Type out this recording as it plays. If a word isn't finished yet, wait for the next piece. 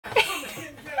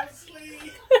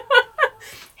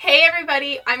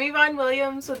everybody, I'm Yvonne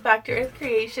Williams with Back to Earth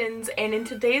Creations, and in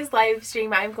today's live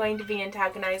stream I'm going to be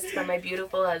antagonized by my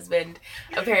beautiful husband,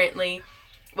 apparently.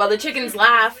 While the chickens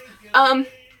laugh.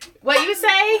 What you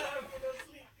say?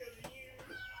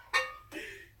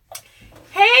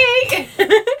 Hey!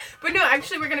 But no,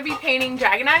 actually we're going to be painting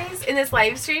dragon eyes in this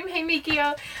live stream. Hey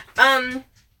Mikio.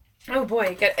 Oh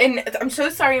boy, and I'm so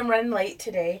sorry I'm running late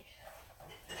today.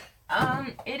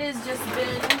 It has just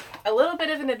been a little bit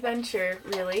of an adventure,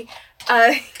 really,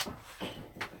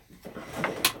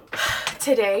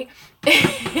 today.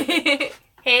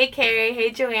 Hey Carrie, hey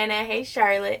Joanna, hey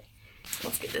Charlotte.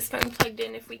 Let's get this phone plugged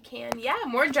in if we can. Yeah,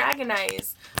 more dragon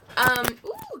eyes.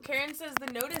 Ooh, Karen says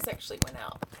the notice actually went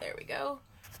out. There we go.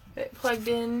 Get it plugged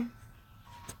in.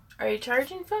 Are you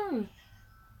charging phone?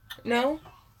 No?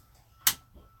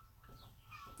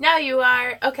 Now you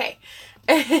are. Okay.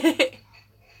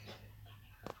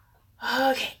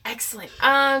 Okay, excellent.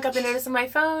 Got the notice on my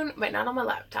phone, but not on my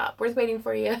laptop. Worth waiting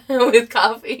for you with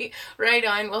coffee. Right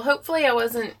on. Well, hopefully I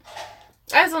was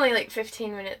only like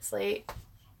 15 minutes late.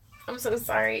 I'm so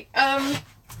sorry.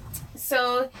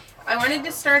 So I wanted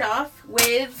to start off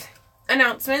with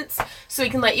announcements so we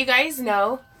can let you guys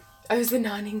know. I was a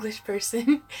non-English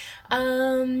person.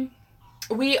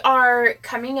 We are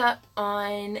coming up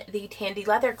on the Tandy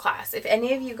Leather class. If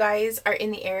any of you guys are in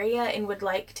the area and would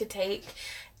like to take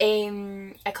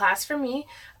a class from me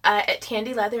at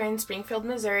Tandy Leather in Springfield,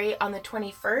 Missouri on the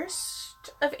 21st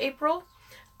of April,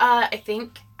 I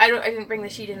think. I didn't bring the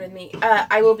sheet in with me.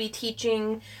 I will be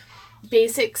teaching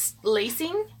basics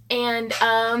lacing, and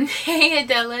hey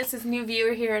Adela, this is new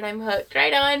viewer here and I'm hooked.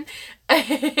 Right on.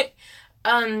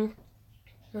 What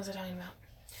was I talking about?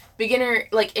 Beginner,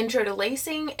 like, intro to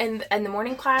lacing and the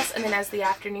morning class, and then as the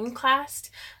afternoon class,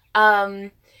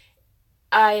 I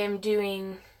am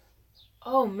doing,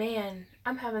 oh man,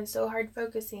 I'm having so hard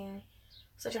focusing,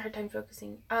 such a hard time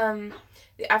focusing.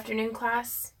 The afternoon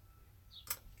class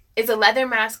is a leather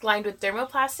mask lined with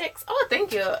thermoplastics. Oh,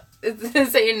 thank you.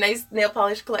 It's a nice nail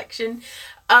polish collection.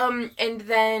 And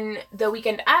then the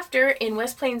weekend after, in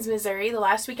West Plains, Missouri, the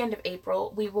last weekend of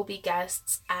April, we will be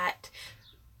guests at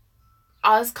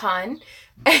OzCon.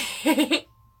 Hey,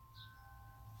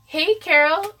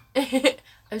 Carol.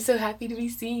 I'm so happy to be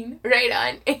seen. Right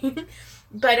on.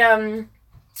 But,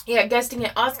 yeah, guesting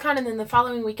at OzCon, and then the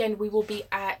following weekend we will be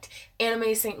at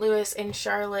Anime St. Louis in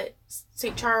Charlotte,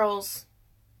 St. Charles,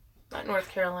 not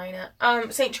North Carolina,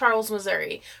 St. Charles,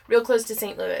 Missouri, real close to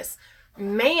St. Louis.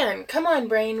 Man, come on,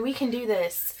 brain, we can do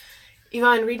this.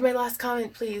 Yvonne, read my last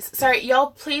comment, please. Sorry,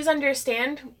 y'all, please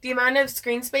understand the amount of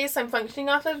screen space I'm functioning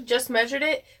off of. Just measured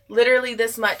it, literally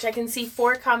this much. I can see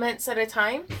 4 comments at a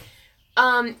time.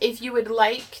 If you would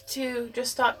like to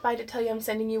just stop by to tell you I'm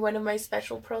sending you one of my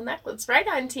special pearl necklaces. Right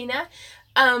on, Tina.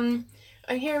 I'm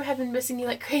here, I have been missing you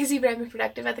like crazy, but I've been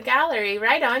productive at the gallery.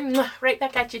 Right on. Right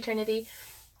back at you, Trinity.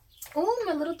 Oh,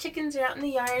 my little chickens are out in the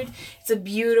yard. It's a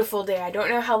beautiful day. I don't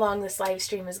know how long this live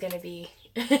stream is going to be.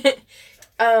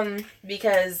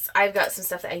 Because I've got some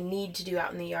stuff that I need to do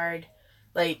out in the yard.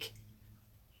 Like,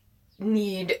 I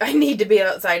need to be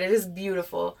outside. It is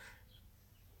beautiful.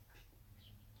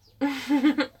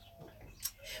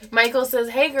 Michael says,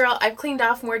 hey girl, I've cleaned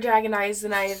off more dragon eyes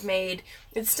than I have made.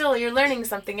 It's still, you're learning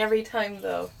something every time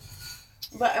though.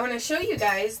 But I want to show you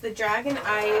guys the dragon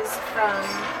eyes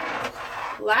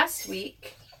from last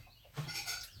week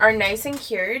are nice and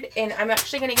cured, and I'm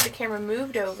actually going to get the camera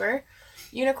moved over.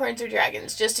 Unicorns or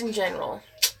dragons, just in general.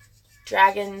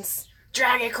 Dragons,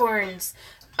 dragacorns.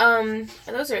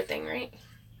 Those are a thing, right?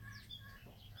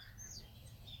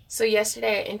 So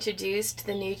yesterday I introduced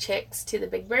the new chicks to the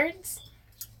big birds,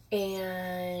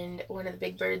 and one of the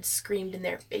big birds screamed in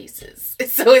their faces.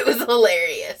 So it was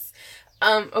hilarious.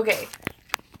 Okay.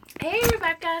 Hey,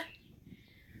 Rebecca.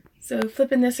 So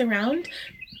flipping this around,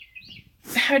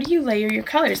 how do you layer your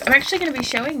colors? I'm actually going to be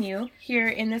showing you here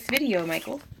in this video,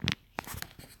 Michael.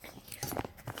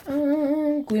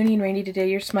 Gloomy and rainy today.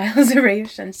 Your smile is a ray of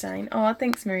sunshine. Oh,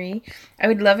 thanks, Marie. I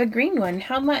would love a green one.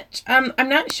 How much? I'm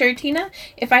not sure, Tina,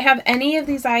 if I have any of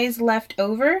these eyes left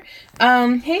over.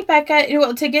 Hey, Becca.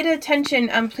 Well, to get attention,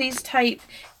 please type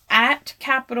at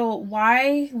capital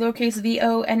Y, lowercase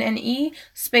VONNE,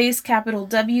 space capital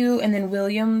W, and then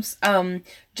Williams,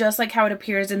 just like how it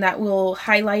appears, and that will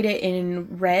highlight it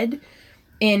in red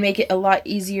and make it a lot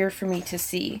easier for me to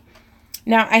see.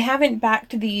 Now, I haven't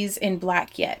backed these in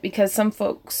black yet because some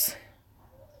folks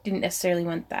didn't necessarily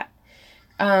want that.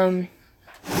 There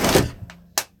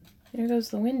goes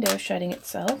the window shutting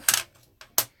itself.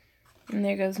 And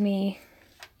there goes me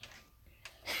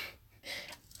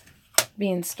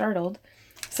being startled.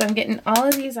 So I'm getting all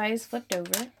of these eyes flipped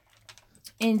over.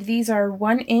 And these are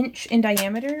 1 inch in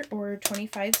diameter or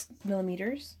 25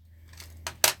 millimeters.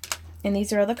 And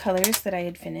these are all the colors that I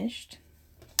had finished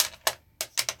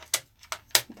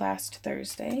last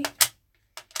Thursday.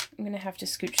 I'm going to have to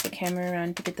scooch the camera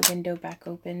around to get the window back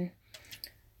open.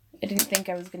 I didn't think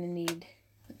I was going to need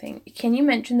the thing. Can you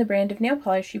mention the brand of nail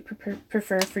polish you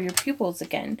prefer for your pupils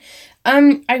again?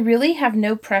 I really have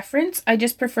no preference. I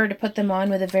just prefer to put them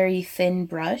on with a very thin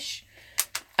brush.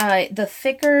 The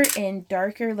thicker and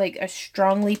darker, like a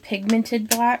strongly pigmented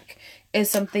black, is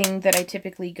something that I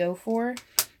typically go for.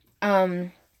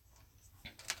 If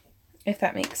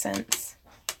that makes sense.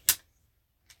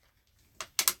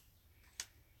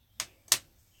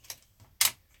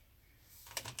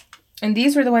 And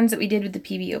these were the ones that we did with the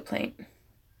PBO paint.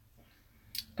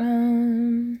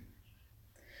 Ooh,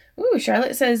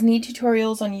 Charlotte says, need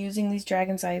tutorials on using these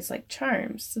dragon's eyes like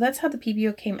charms. So that's how the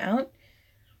PBO came out.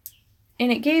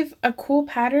 And it gave a cool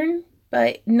pattern,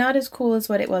 but not as cool as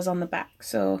what it was on the back.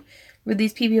 So with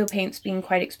these PBO paints being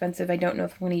quite expensive, I don't know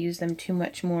if I'm going to use them too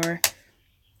much more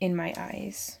in my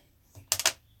eyes.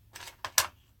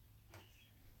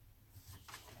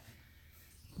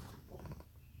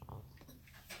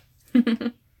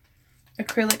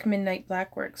 Acrylic Midnight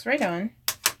Black works. Right on.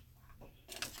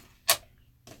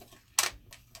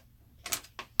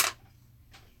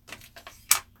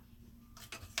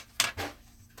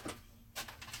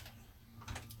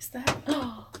 That?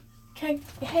 Oh, okay.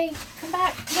 Hey, come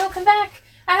back. No, come back.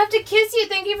 I have to kiss you.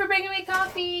 Thank you for bringing me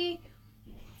coffee.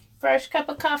 Fresh cup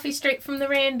of coffee straight from the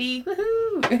Randy.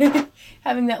 Woohoo!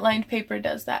 Having that lined paper,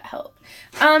 does that help?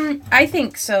 I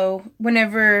think so.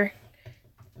 Whenever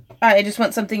I just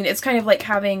want something, it's kind of like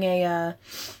having a,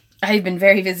 I've been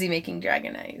very busy making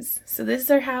dragon eyes. So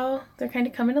these are how they're kind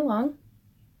of coming along.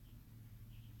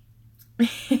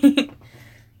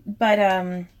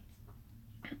 But,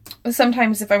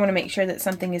 sometimes if I want to make sure that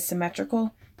something is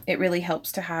symmetrical, it really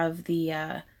helps to have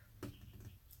the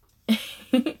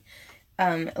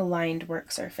aligned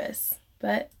work surface.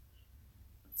 But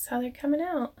that's how they're coming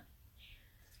out.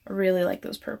 I really like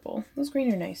those purple. Those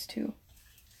green are nice too.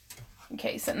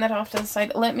 Okay, setting that off to the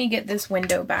side. Let me get this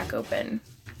window back open.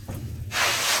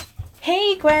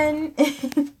 Hey, Gwen!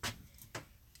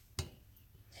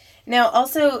 Now,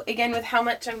 also, again, with how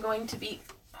much I'm going to be...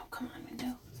 Oh, come on,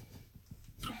 window.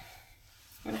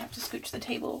 I'm going to have to scooch the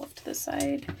table off to the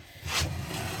side.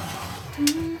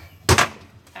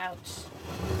 Ouch.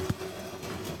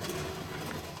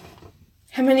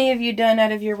 How many have you done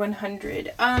out of your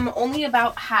 100? Only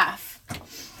about half.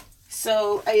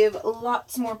 So I have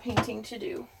lots more painting to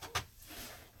do.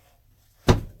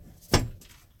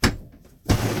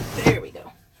 There we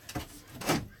go.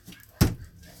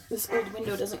 This old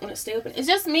window doesn't want to stay open. It's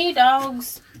just me,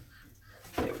 dogs.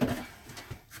 There we go.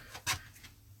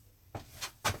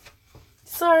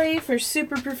 Sorry for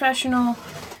super professional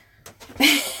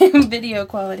video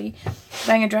quality.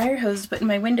 Buying a dryer hose to put in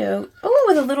my window. Oh,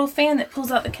 with a little fan that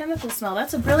pulls out the chemical smell.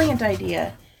 That's a brilliant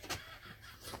idea.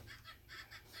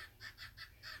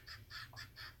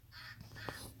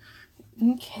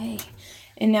 Okay.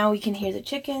 And now we can hear the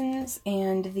chickens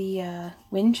and the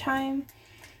wind chime.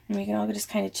 And we can all just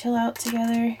kind of chill out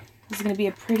together. This is going to be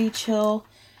a pretty chill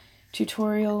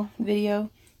tutorial video.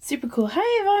 Super cool.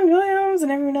 Hi, Yvonne Williams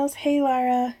and everyone else. Hey,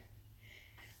 Lara.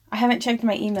 I haven't checked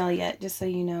my email yet, just so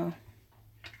you know.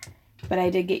 But I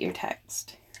did get your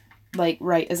text. Like,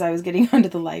 right as I was getting onto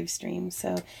the live stream.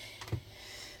 So,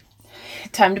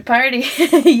 time to party.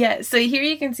 Yeah, so here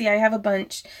you can see I have a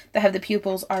bunch that have the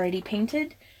pupils already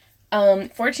painted.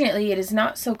 Fortunately, it is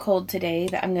not so cold today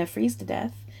that I'm going to freeze to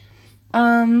death.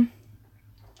 I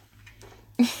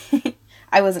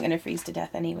wasn't going to freeze to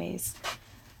death anyways.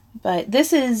 But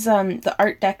this is the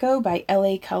Art Deco by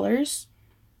LA Colors.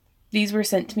 These were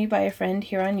sent to me by a friend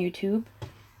here on YouTube.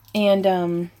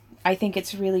 And I think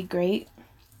it's really great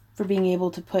for being able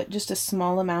to put just a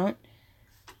small amount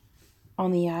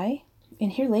on the eye.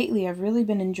 And here lately I've really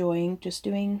been enjoying just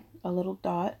doing a little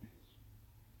dot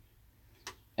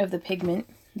of the pigment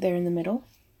there in the middle.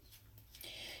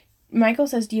 Michael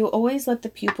says, do you always let the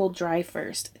pupil dry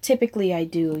first? Typically I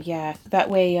do, yeah. That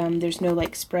way there's no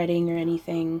like spreading or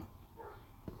anything.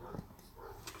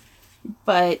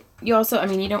 But you also, I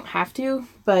mean, you don't have to,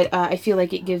 but I feel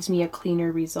like it gives me a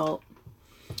cleaner result.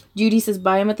 Judy says,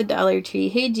 buy them at the Dollar Tree.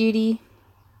 Hey, Judy.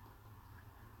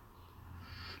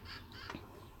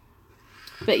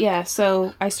 But yeah,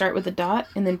 so I start with a dot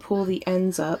and then pull the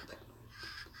ends up.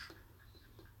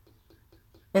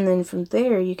 And then from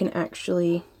there, you can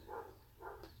actually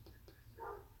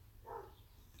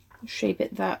shape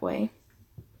it that way.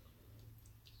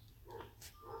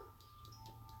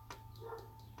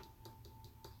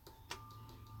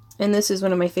 And this is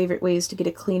one of my favorite ways to get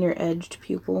a cleaner edged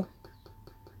pupil.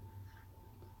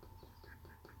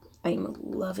 I'm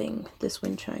loving this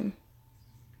wind chime.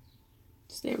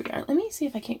 So there we are. Let me see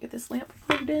if I can't get this lamp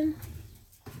plugged in.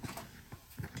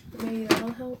 Maybe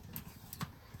that'll help.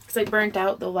 Because I burnt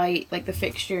out the light, like the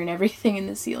fixture and everything in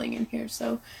the ceiling in here.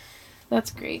 So that's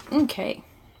great. Okay.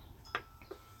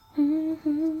 And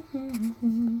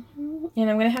I'm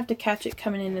going to have to catch it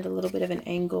coming in at a little bit of an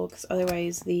angle, because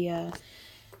otherwise the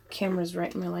camera's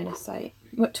right in my line of sight.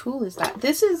 What tool is that?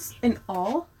 This is an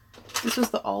awl. This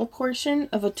was the awl portion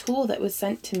of a tool that was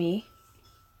sent to me,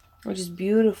 which is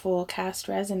beautiful cast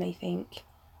resin, I think.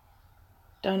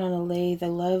 Done on a lathe. I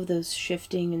love those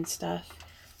shifting and stuff.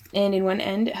 And in one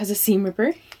end it has a seam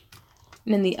ripper,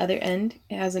 and in the other end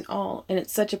it has an awl, and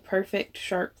it's such a perfect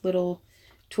sharp little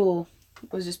tool.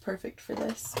 It was just perfect for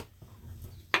this.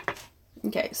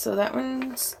 Okay, so that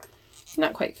one's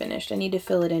not quite finished. I need to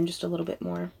fill it in just a little bit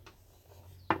more.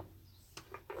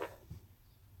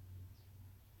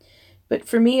 But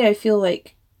for me, I feel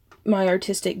like my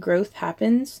artistic growth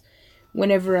happens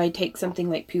whenever I take something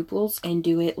like pupils and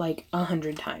do it like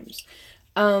 100 times.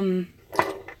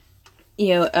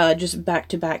 Just back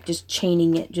to back, just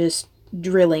chaining it, just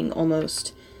drilling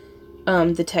almost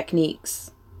the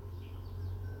techniques.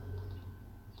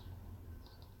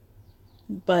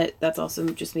 But that's also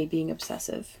just me being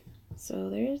obsessive. So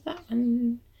there's that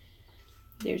one.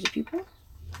 There's a pupil.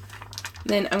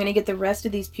 Then I'm going to get the rest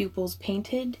of these pupils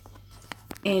painted.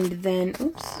 And then,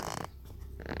 oops.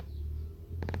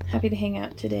 Happy to hang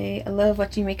out today. I love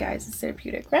watching you make eyes. It's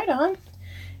therapeutic. Right on.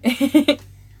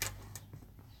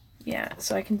 Yeah,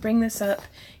 so I can bring this up.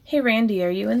 Hey, Randy,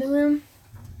 are you in the room?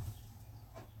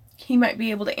 He might be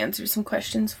able to answer some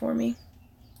questions for me.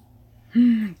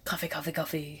 Coffee, coffee,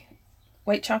 coffee.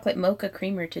 White chocolate mocha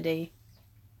creamer today.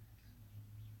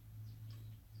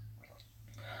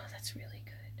 Oh, that's really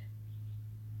good.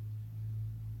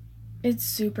 It's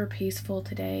super peaceful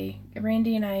today.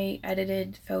 Randy and I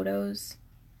edited photos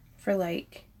for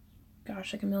like,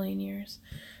 gosh, like a million years.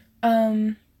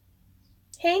 Hey,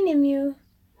 Nimu.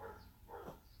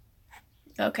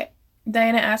 Okay.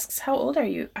 Diana asks, how old are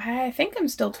you? I think I'm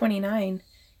still 29.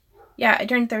 Yeah, I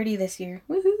turned 30 this year.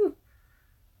 Woohoo!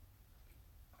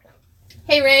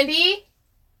 Hey, Randy?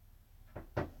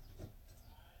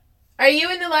 Are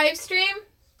you in the live stream?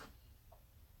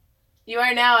 You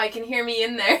are now. I can hear me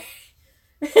in there.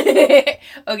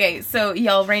 Okay, so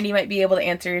y'all, Randy might be able to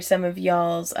answer some of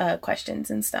y'all's questions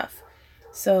and stuff.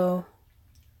 So...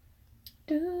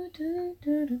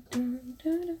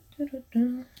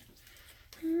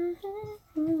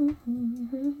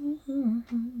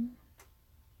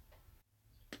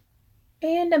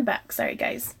 And I'm back. Sorry,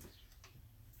 guys.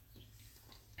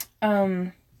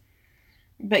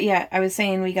 But yeah, I was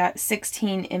saying we got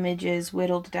 16 images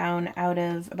whittled down out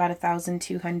of about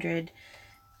 1,200.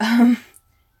 And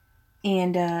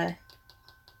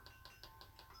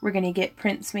we're going to get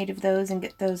prints made of those and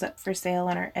get those up for sale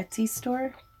on our Etsy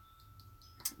store.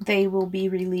 They will be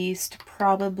released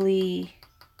probably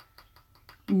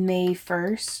May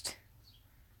 1st,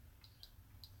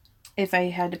 if I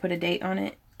had to put a date on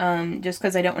it. Just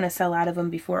because I don't want to sell out of them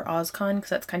before OzCon,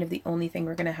 because that's kind of the only thing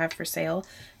we're going to have for sale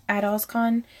at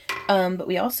OzCon. But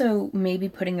we also may be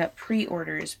putting up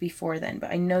pre-orders before then,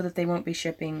 but I know that they won't be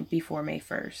shipping before May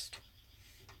 1st.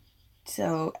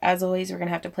 So, as always, we're going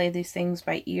to have to play these things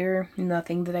by ear.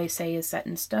 Nothing that I say is set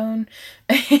in stone.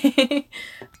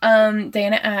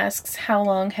 Diana asks, how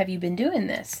long have you been doing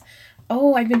this?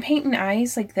 Oh, I've been painting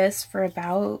eyes like this for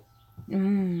about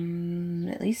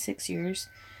at least 6 years.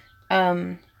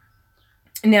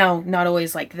 Now, not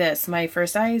always like this. My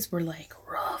first eyes were like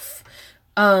rough.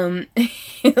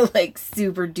 Like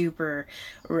super duper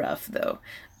rough though.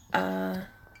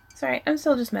 Sorry, I'm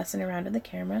still just messing around with the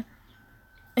camera.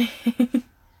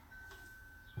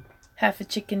 Half a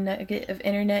chicken nugget of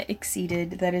internet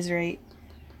exceeded. That is right.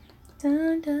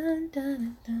 Dun, dun,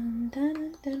 dun, dun,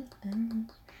 dun, dun, dun.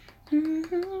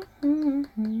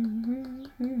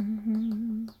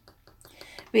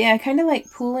 But yeah, I kind of like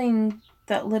pulling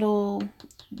that little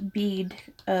bead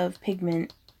of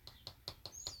pigment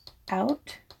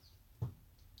out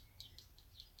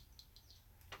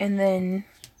and then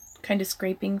kind of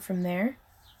scraping from there.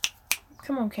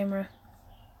 Come on, camera.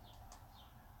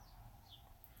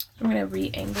 I'm going to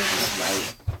re-angle this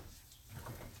light.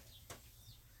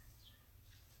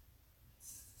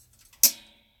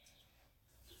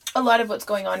 A lot of what's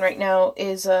going on right now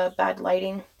is bad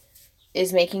lighting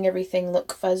is making everything look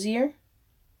fuzzier.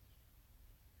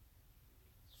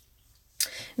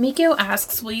 Mikio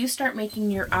asks, will you start making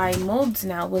your eye molds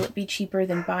now? Will it be cheaper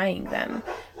than buying them?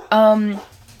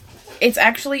 It's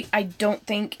actually, I don't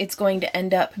think it's going to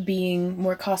end up being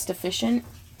more cost efficient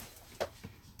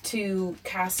to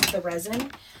cast the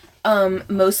resin.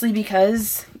 Mostly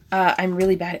because I'm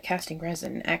really bad at casting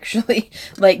resin, actually.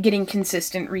 Like, getting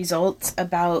consistent results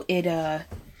about it,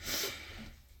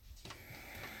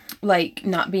 like,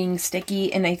 not being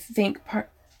sticky. And I think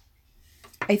part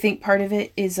of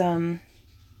it is,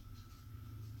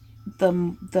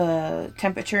 the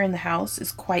temperature in the house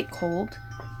is quite cold.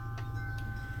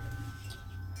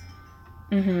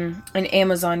 And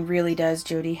Amazon really does,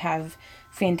 Jody, have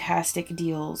fantastic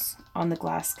deals on the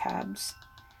glass cabs.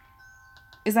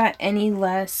 Is that any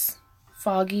less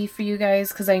foggy for you guys?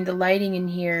 Because I mean, the lighting in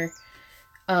here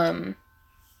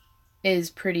is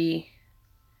pretty...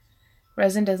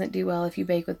 Resin doesn't do well if you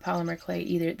bake with polymer clay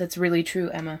either. That's really true,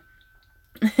 Emma.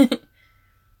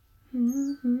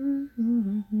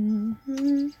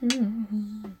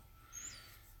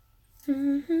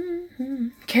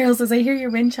 Carol says, I hear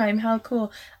your wind chime. How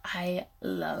cool. I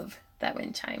love that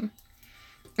wind chime.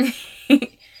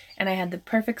 And I had the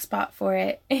perfect spot for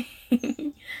it.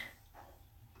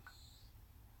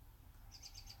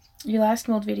 Your last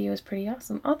mold video is pretty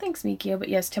awesome. Oh, thanks, Mikio. But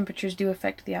yes, temperatures do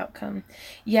affect the outcome.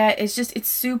 Yeah, it's just, it's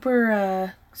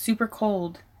super, super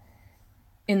cold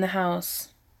in the house.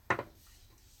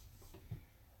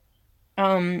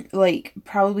 Like,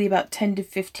 probably about 10 to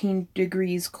 15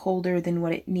 degrees colder than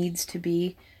what it needs to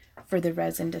be for the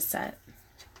resin to set.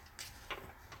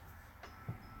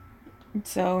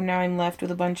 So now I'm left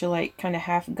with a bunch of, like, kind of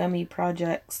half gummy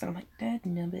projects. And I'm like,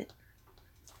 dadnabbit.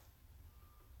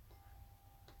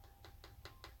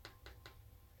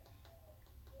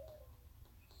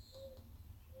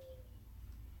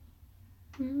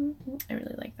 I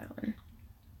really like that one.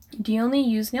 Do you only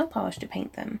use nail polish to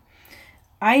paint them?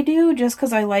 I do, just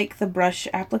because I like the brush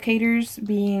applicators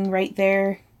being right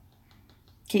there.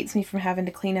 Keeps me from having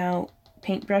to clean out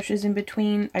paintbrushes in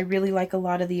between. I really like a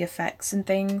lot of the effects and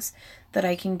things that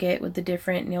I can get with the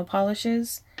different nail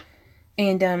polishes.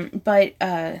 And, but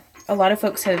a lot of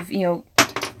folks have, you know,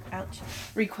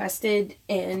 requested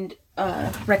and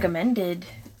recommended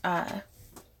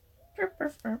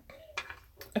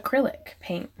acrylic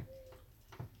paint.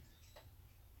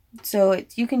 So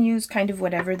you can use kind of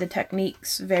whatever. The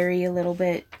techniques vary a little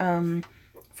bit from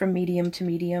medium to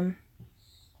medium.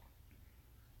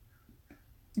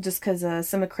 Just because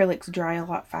some acrylics dry a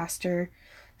lot faster.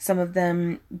 Some of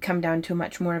them come down to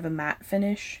much more of a matte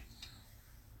finish.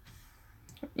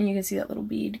 And you can see that little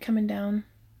bead coming down.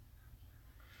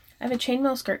 I have a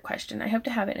chainmail skirt question. I hope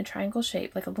to have it in a triangle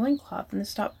shape, like a loincloth, and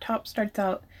the top starts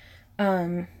out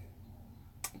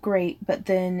great, but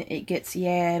then it gets,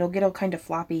 yeah, it'll get all kind of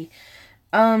floppy.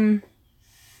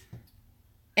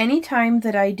 Anytime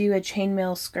that I do a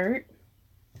chainmail skirt,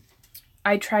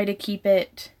 I try to keep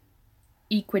it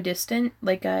equidistant,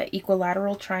 like a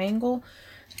equilateral triangle,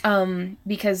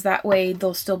 because that way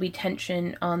there'll still be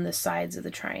tension on the sides of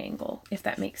the triangle, if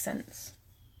that makes sense.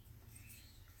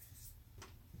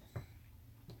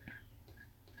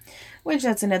 Which,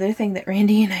 that's another thing that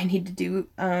Randy and I need to do,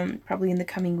 probably in the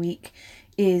coming week,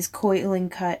 is coil and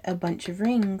cut a bunch of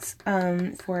rings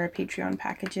for our Patreon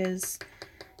packages.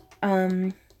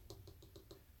 And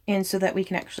so that we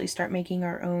can actually start making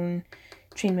our own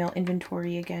chainmail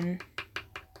inventory again.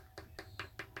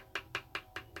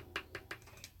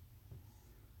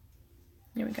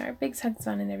 There we go. Our big hugs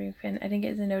on and everything. I didn't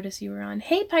get to notice you were on.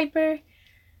 Hey, Piper!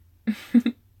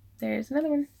 There's another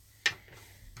one.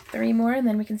 3 more, and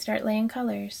then we can start laying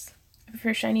colors. I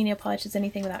prefer shiny nail polishes.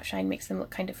 Anything without shine makes them look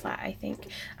kind of flat, I think.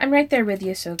 I'm right there with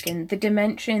you, Soken. The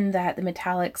dimension that the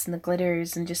metallics and the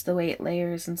glitters and just the way it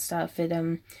layers and stuff,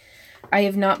 I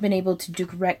have not been able to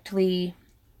directly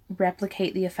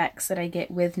replicate the effects that I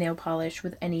get with nail polish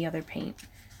with any other paint.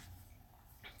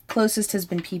 Closest has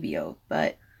been PBO,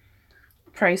 but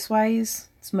price-wise,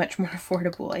 it's much more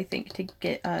affordable, I think, to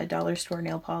get a dollar store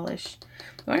nail polish.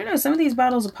 I don't know, some of these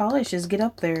bottles of polishes get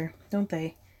up there, don't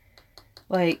they?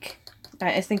 Like,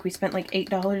 I think we spent like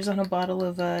 $8 on a bottle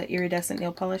of iridescent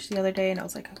nail polish the other day, and I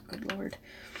was like, oh, good lord.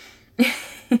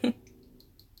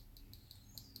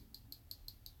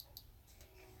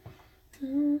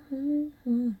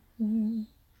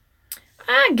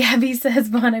 Gabby says,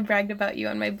 Vaughn, I bragged about you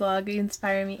on my blog. You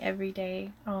inspire me every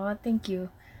day. Aw, thank you.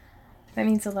 That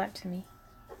means a lot to me.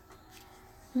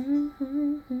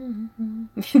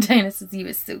 Diana says, he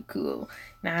was so cool.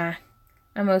 Nah,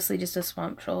 I'm mostly just a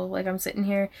swamp troll. Like, I'm sitting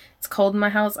here, it's cold in my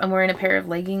house, I'm wearing a pair of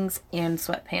leggings and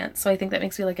sweatpants, so I think that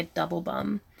makes me like a double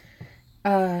bum.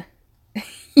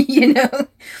 You know,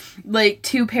 like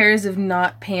 2 pairs of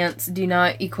not pants do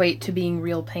not equate to being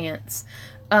real pants.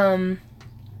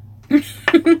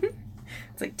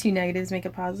 It's It's like 2 negatives make a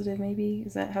positive, maybe?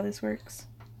 Is that how this works?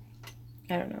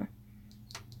 I don't know.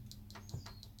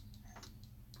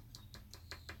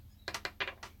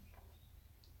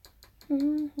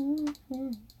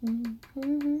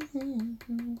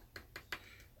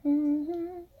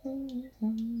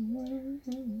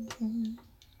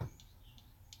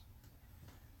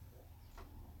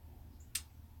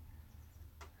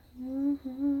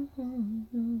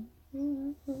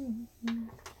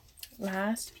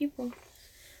 Last pupil.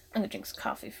 I'm gonna drink some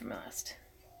coffee from last.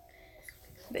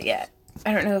 But yeah,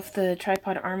 I don't know if the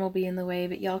tripod arm will be in the way,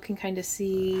 but y'all can kind of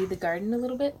see the garden a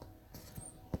little bit.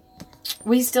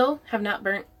 We still have not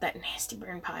burnt that nasty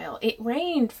burn pile. It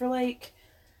rained for like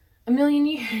a million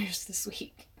years this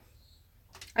week.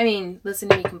 I mean, listen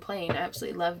to me complain. I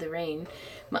absolutely love the rain.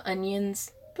 My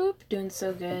onions, boop, doing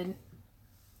so good.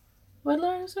 What did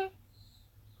Laura say?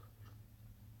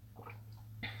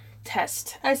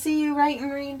 Test. I see you writing,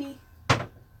 Randy.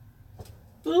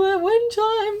 Wind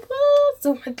chime. Oh,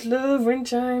 so much love, wind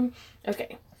chime.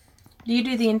 Okay. Do you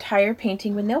do the entire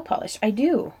painting with nail polish? I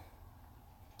do.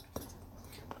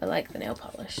 I like the nail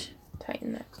polish.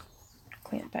 Tighten that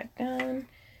clamp back down.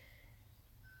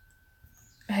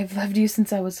 I've loved you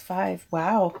since I was 5.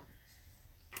 Wow.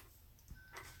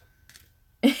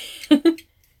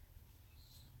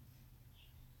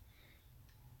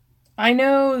 I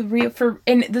know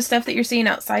and the stuff that you're seeing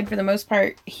outside for the most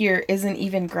part here isn't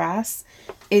even grass.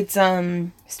 It's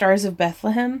Stars of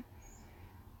Bethlehem.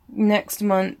 Next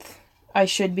month I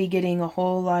should be getting a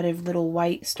whole lot of little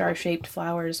white star-shaped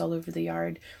flowers all over the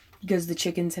yard because the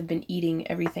chickens have been eating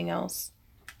everything else.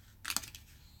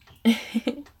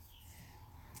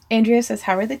 Andrea says,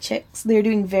 how are the chicks? They're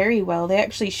doing very well. They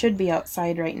actually should be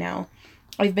outside right now.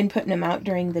 I've been putting them out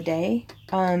during the day,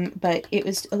 but it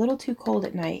was a little too cold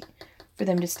at night for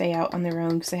them to stay out on their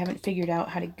own because they haven't figured out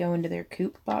how to go into their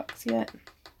coop box yet.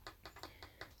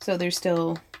 So they're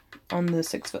still on the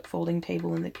 6-foot folding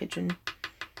table in the kitchen.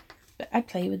 But I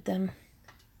play with them.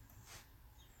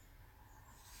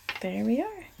 There we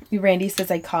are. Randy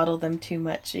says I coddle them too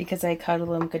much because I cuddle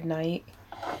them goodnight.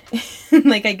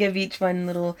 Like I give each one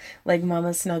little like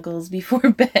mama snuggles before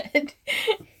bed.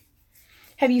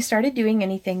 Have you started doing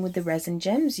anything with the resin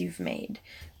gems you've made?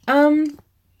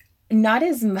 Not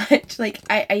as much. Like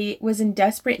I was in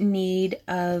desperate need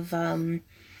of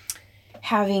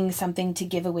having something to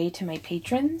give away to my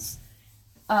patrons.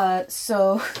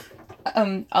 So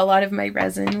a lot of my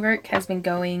resin work has been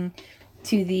going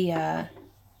to the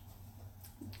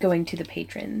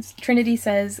patrons. Trinity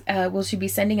says, will she be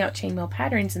sending out chainmail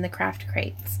patterns in the craft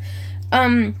crates?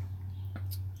 I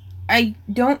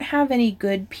don't have any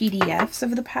good PDFs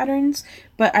of the patterns,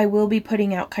 but I will be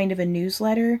putting out kind of a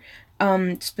newsletter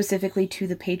specifically to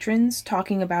the patrons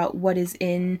talking about what is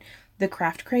in the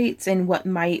craft crates and what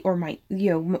might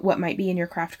be in your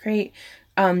craft crate,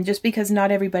 just because not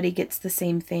everybody gets the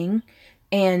same thing.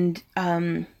 And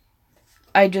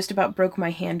I just about broke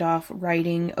my hand off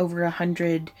writing over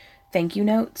 100 thank you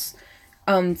notes.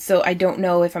 So I don't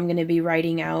know if I'm going to be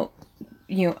writing out,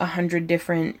 100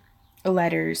 different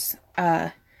letters,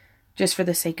 just for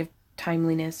the sake of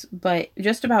timeliness. But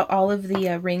just about all of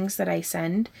the rings that I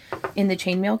send in the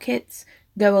chainmail kits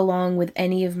go along with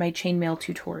any of my chainmail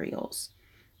tutorials.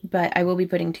 But I will be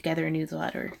putting together a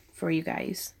newsletter for you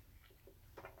guys,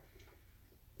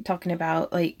 talking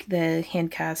about like the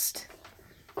hand cast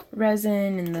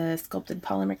resin and the sculpted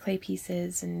polymer clay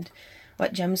pieces and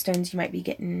what gemstones you might be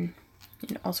getting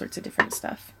and all sorts of different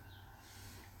stuff.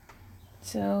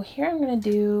 So here I'm going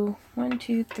to do 1,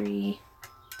 2, 3,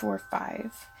 4,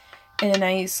 5 in a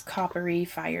nice coppery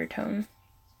fire tone.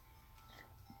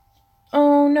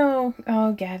 Oh no.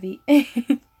 Oh, Gabby.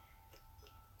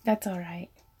 That's all right.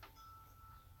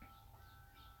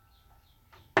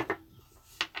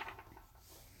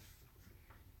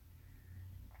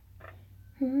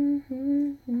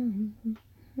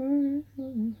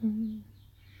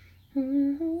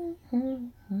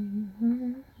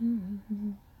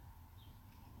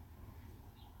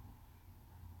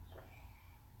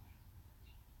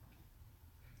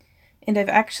 And I've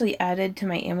actually added to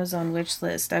my Amazon wish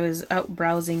list. I was out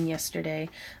browsing yesterday,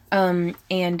 and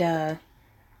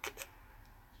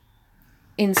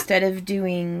instead of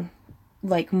doing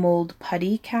like mold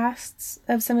putty casts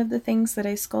of some of the things that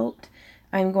I sculpt,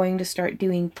 I'm going to start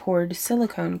doing poured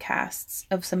silicone casts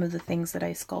of some of the things that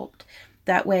I sculpt.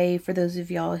 That way, for those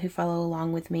of y'all who follow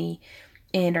along with me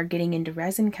and are getting into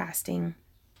resin casting,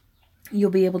 you'll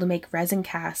be able to make resin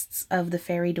casts of the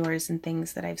fairy doors and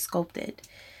things that I've sculpted.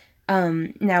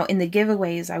 Now, in the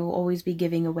giveaways, I will always be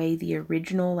giving away the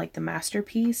original, like the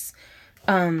masterpiece.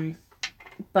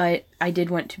 but I did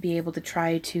want to be able to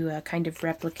try to kind of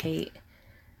replicate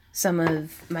some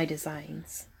of my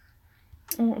designs.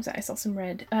 Oh, what was that? I saw some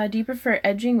red. Do you prefer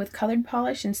edging with colored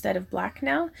polish instead of black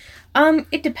now?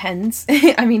 It depends.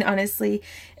 I mean, honestly,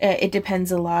 it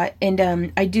depends a lot.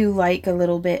 And I do like a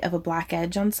little bit of a black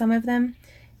edge on some of them.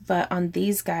 But on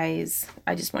these guys,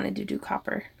 I just wanted to do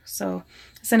copper. So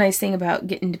it's a nice thing about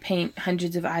getting to paint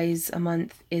hundreds of eyes a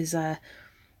month is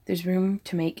there's room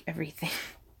to make everything.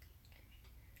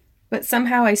 But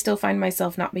somehow I still find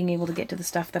myself not being able to get to the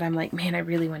stuff that I'm like, man, I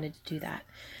really wanted to do that.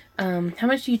 How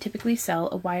much do you typically sell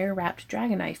a wire-wrapped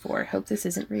dragon eye for? Hope this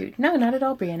isn't rude. No, not at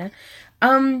all, Brianna.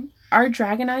 Our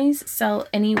dragon eyes sell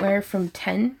anywhere from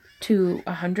 10 to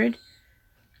 100,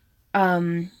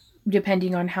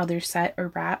 depending on how they're set or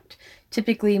wrapped.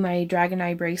 Typically, my dragon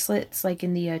eye bracelets, like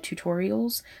in the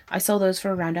tutorials, I sell those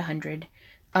for around 100.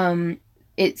 I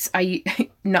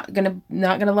not gonna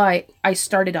lie, I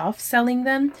started off selling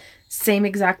them, same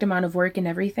exact amount of work and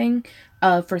everything,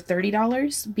 for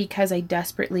 $30 because I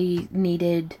desperately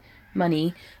needed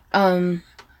money. And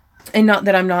not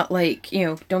that I'm not like, you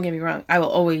know, don't get me wrong, I will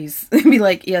always be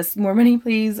like, yes, more money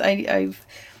please. I've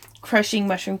crushing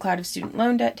mushroom cloud of student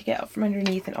loan debt to get out from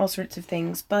underneath and all sorts of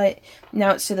things, but now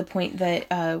it's to the point that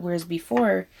whereas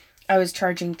before I was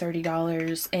charging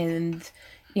 $30 and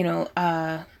you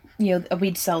know,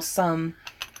 we'd sell some,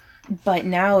 but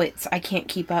now I can't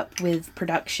keep up with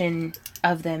production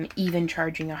of them, even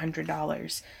charging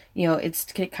 $100. You know, it's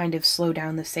to kind of slow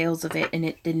down the sales of it, and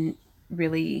it didn't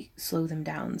really slow them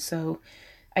down. So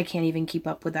I can't even keep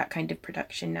up with that kind of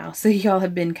production now. So y'all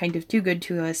have been kind of too good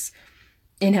to us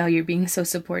in how you're being so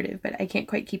supportive, but I can't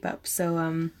quite keep up. So,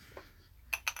 and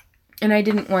I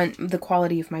didn't want the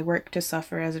quality of my work to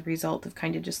suffer as a result of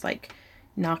kind of just like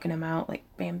knocking them out, like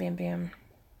bam, bam, bam.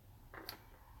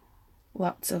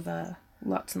 Lots and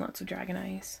lots of dragon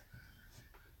eyes.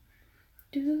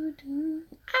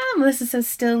 Melissa says,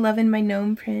 still loving my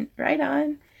gnome print. Right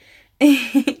on.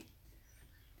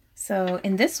 So,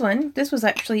 in this one, this was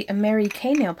actually a Mary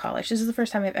Kay nail polish. This is the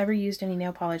first time I've ever used any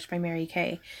nail polish by Mary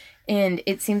Kay. And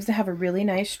it seems to have a really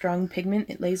nice, strong pigment.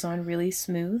 It lays on really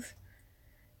smooth.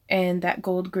 And that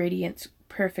gold gradient's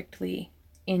perfectly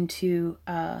into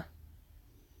the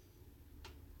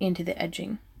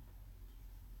edging.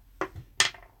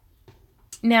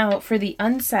 Now, for the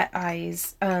unset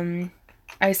eyes,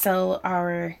 I sell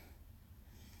our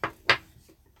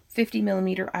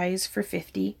 50mm eyes for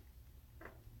 $50.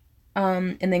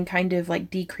 And then kind of like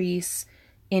decrease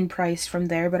in price from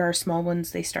there, but our small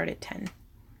ones, they start at $10.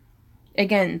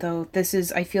 Again, though,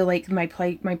 I feel like my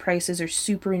prices are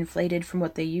super inflated from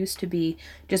what they used to be,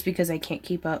 just because I can't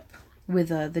keep up with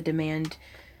the demand.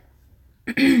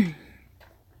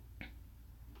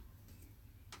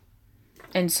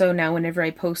 And so now whenever I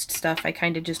post stuff, I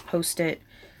kind of just post it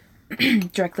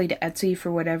directly to Etsy for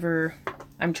whatever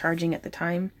I'm charging at the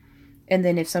time. And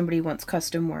then if somebody wants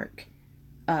custom work,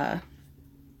 I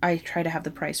try to have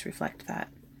the price reflect that.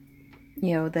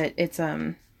 You know, that it's,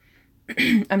 I'm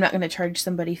not going to charge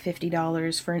somebody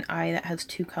 $50 for an eye that has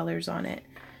 2 colors on it,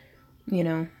 you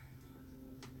know.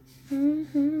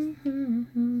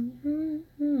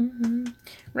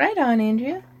 Right on,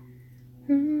 Andrea.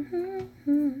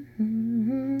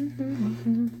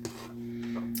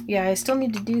 Yeah, I still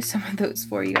need to do some of those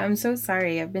for you. I'm so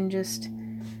sorry. I've been just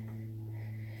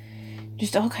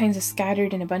all kinds of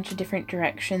scattered in a bunch of different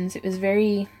directions. It was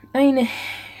very, I mean,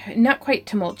 not quite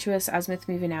tumultuous, Asmith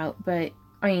moving out, but,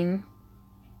 I mean,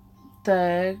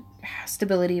 the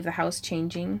stability of the house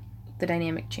changing, the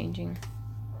dynamic changing.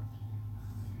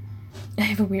 I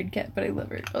have a weird cat, but I love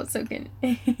her. Oh, so good.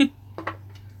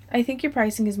 I think your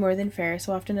pricing is more than fair.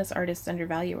 So often as artists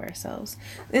undervalue ourselves.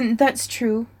 And that's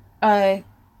true.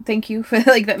 Thank you.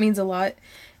 Like, that means a lot.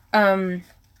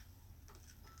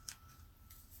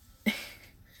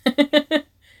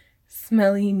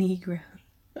 Smelly Negro.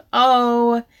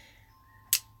 Oh.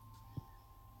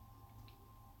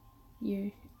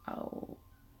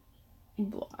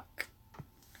 Block.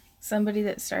 Somebody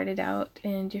that started out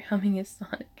and you're humming is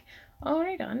Sonic. Oh,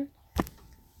 right on.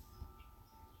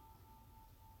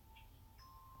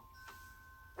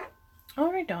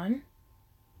 All right, Dawn.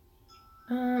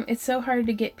 It's so hard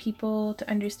to get people to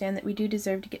understand that we do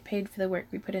deserve to get paid for the work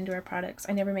we put into our products.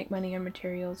 I never make money on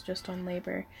materials, just on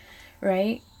labor,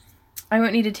 right? I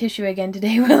won't need a tissue again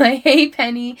today, will I? Hey,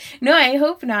 Penny. No, I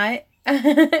hope not.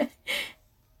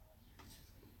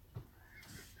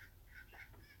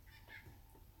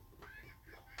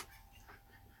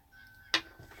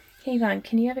 Hey, Yvonne,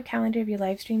 can you have a calendar of your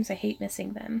live streams? I hate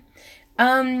missing them.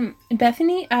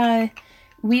 Bethany,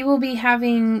 We will be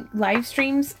having live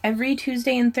streams every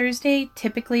Tuesday and Thursday,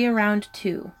 typically around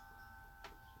 2.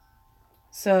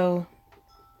 So,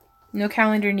 no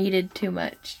calendar needed too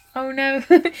much. Oh no.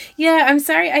 Yeah, I'm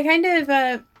sorry. I kind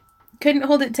of couldn't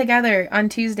hold it together on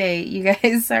Tuesday, you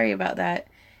guys. Sorry about that.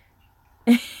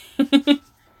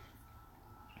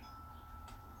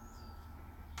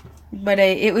 But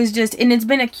it was just, and it's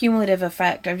been a cumulative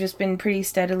effect. I've just been pretty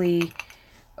steadily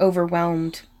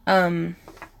overwhelmed.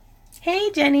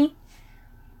 Hey, Jenny.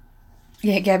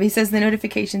 Yeah, Gabby says the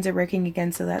notifications are working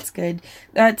again, so that's good.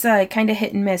 That's kind of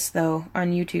hit and miss, though,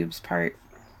 on YouTube's part.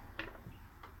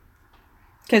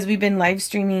 Because we've been live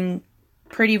streaming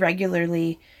pretty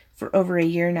regularly for over a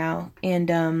year now,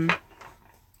 and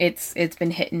it's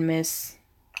been hit and miss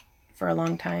for a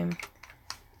long time.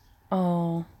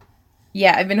 Oh,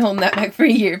 yeah, I've been holding that back for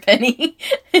a year, Penny.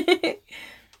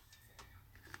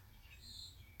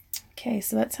 Okay,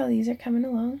 so that's how these are coming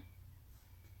along.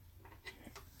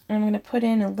 I'm going to put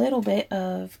in a little bit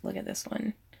of, look at this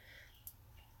one.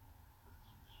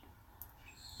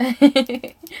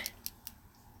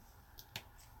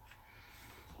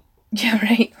 Yeah,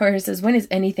 right. Horror says, when is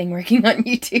anything working on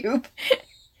YouTube?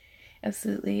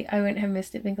 Absolutely. I wouldn't have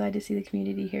missed it. Been glad to see the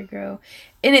community here grow.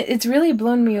 And it's really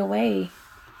blown me away.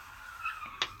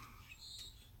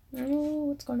 Oh,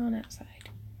 what's going on outside?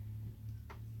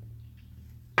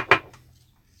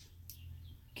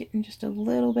 Getting just a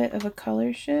little bit of a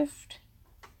color shift.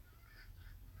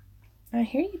 I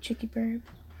hear you, Chicky Bird.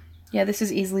 Yeah, this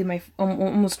is easily my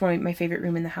almost one of my favorite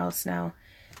room in the house now.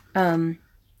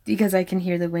 Because I can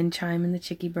hear the wind chime and the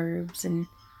chicky burbs, and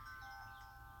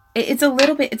it's a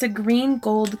little bit, it's a green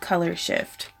gold color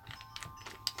shift.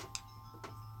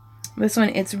 This one,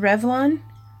 it's Revlon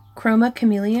Chroma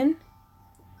Chameleon.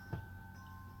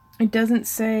 It doesn't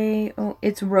say, oh,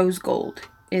 it's rose gold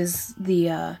is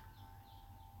the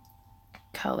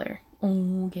color.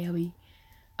 Oh, Gabby.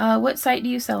 What site do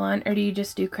you sell on, or do you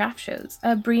just do craft shows?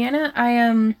 Brianna,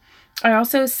 I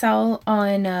also sell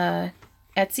on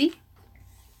Etsy.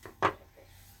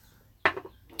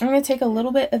 I'm going to take a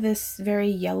little bit of this very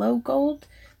yellow gold.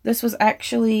 This was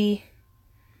actually,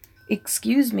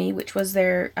 excuse me, which was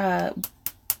their,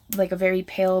 like a very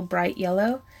pale, bright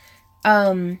yellow,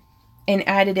 and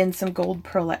added in some gold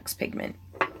Pearl X pigment.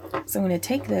 So I'm going to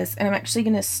take this, and I'm actually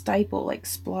going to stipple, like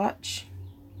splotch,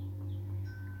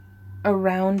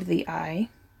 around the eye.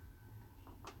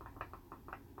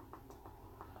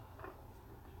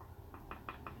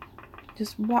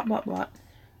 Just blot, blot, blot,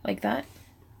 like that.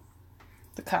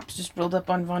 The cops just rolled up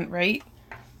on Vaunt, right?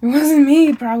 It wasn't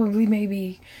me, probably,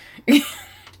 maybe.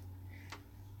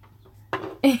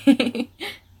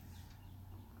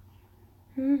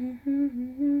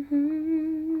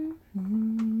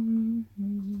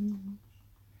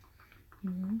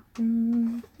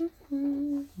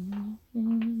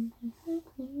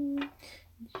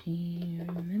 She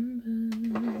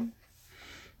remembers.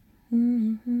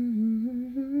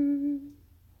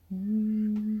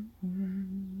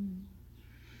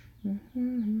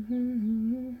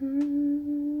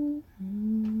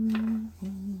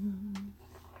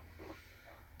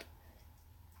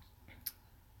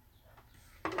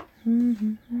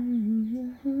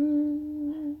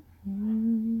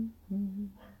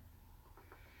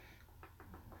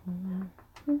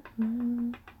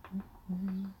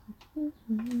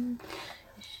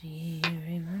 She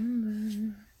remembers.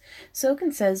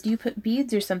 Soken says, do you put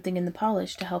beads or something in the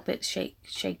polish to help it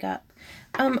shake up?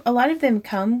 A lot of them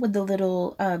come with the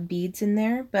little beads in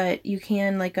there, but you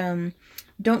can, like,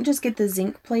 don't just get the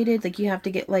zinc plated, like, you have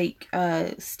to get, like,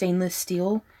 stainless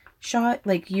steel shot,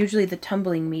 like, usually the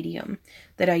tumbling medium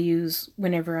that I use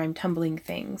whenever I'm tumbling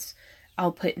things,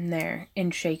 I'll put in there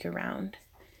and shake around.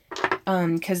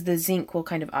 Because the zinc will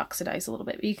kind of oxidize a little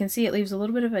bit, but you can see it leaves a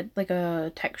little bit of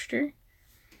a texture.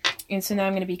 And so now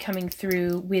I'm going to be coming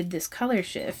through with this color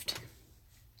shift,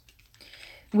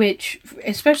 which,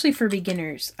 especially for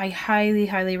beginners, I highly,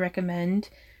 highly recommend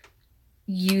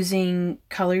using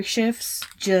color shifts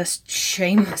just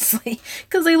shamelessly,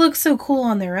 because they look so cool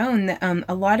on their own.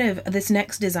 A lot of this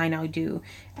next design I'll do,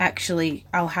 actually,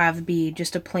 I'll have be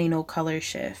just a plain old color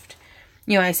shift.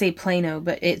 You know, I say plain old,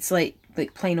 but it's like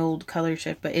plain old color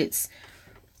shift, but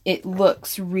it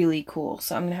looks really cool.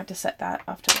 So I'm gonna have to set that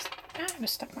off to the side. I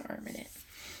just stuck my arm in it.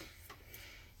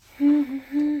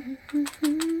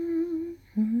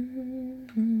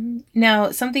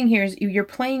 Now, something here is you're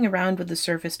playing around with the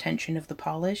surface tension of the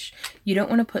polish. You don't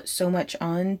want to put so much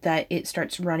on that it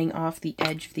starts running off the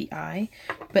edge of the eye,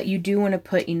 but you do want to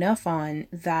put enough on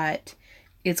that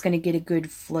it's going to get a good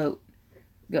float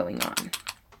going on.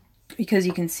 Because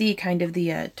you can see kind of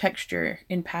the texture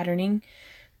and patterning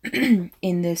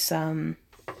in this eye.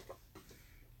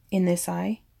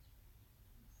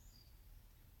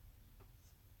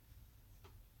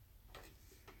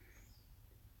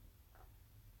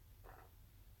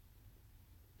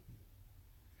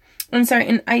 I'm sorry,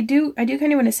 and I do kind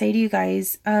of want to say to you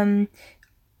guys, in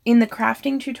the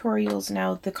crafting tutorials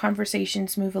now, the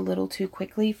conversations move a little too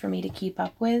quickly for me to keep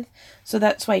up with. So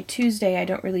that's why Tuesday I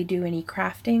don't really do any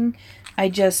crafting. I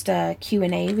just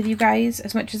Q&A with you guys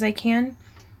as much as I can.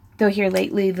 Though here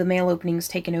lately the mail opening's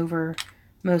taken over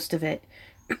most of it.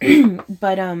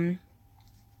 But I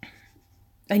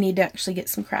need to actually get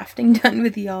some crafting done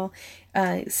with y'all.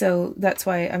 So that's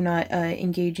why I'm not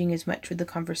engaging as much with the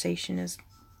conversation as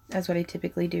what I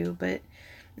typically do,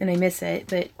 and I miss it,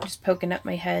 but just poking up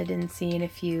my head and seeing a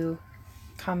few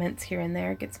comments here and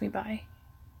there gets me by.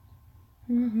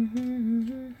 Do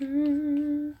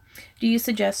you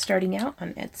suggest starting out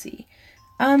on Etsy?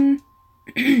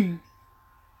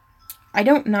 I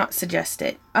don't not suggest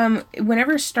it.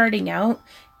 Whenever starting out,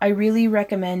 I really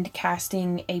recommend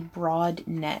casting a broad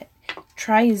net.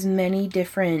 Try as many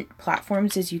different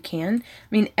platforms as you can. I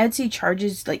mean, Etsy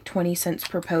charges like 20 cents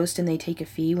per post and they take a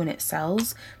fee when it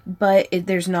sells, but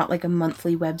there's not like a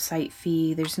monthly website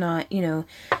fee. There's not,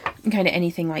 kind of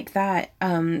anything like that.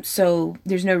 So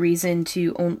there's no reason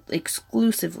to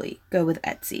exclusively go with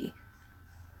Etsy.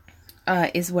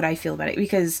 Is what I feel about it,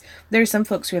 because there are some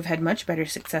folks who have had much better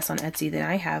success on Etsy than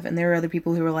I have, and there are other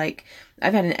people who are like,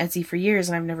 I've had an Etsy for years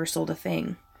and I've never sold a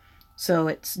thing. So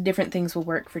it's different things will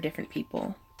work for different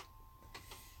people.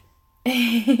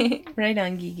 Right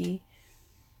on, Gigi.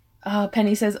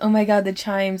 Penny says, oh my god, the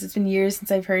chimes. It's been years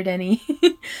since I've heard any.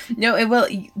 No,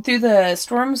 through the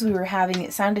storms we were having,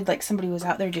 it sounded like somebody was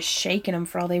out there just shaking them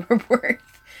for all they were worth.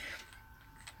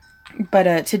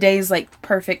 But today's like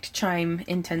perfect chime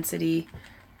intensity.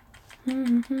 Yeah,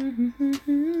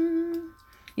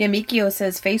 Mikio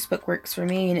says Facebook works for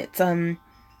me, and it's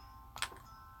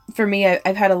for me,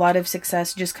 I've had a lot of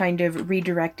success just kind of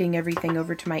redirecting everything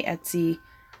over to my Etsy,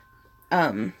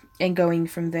 and going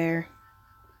from there.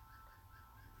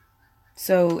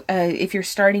 So if you're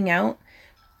starting out,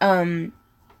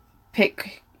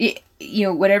 pick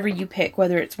whatever you pick,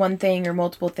 whether it's one thing or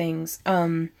multiple things.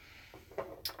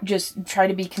 Just try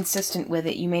to be consistent with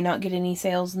it. You may not get any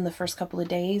sales in the first couple of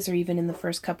days or even in the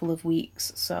first couple of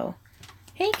weeks. So,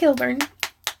 hey, Kilburn.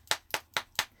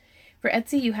 For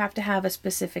Etsy, you have to have a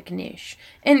specific niche.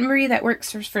 And Marie, that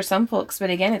works for some folks,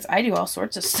 but again, I do all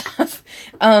sorts of stuff.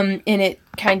 And it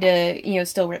kind of,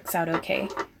 still works out okay.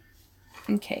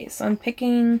 Okay, so I'm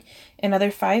picking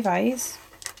another 5 eyes.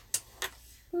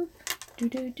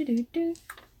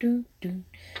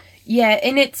 Yeah,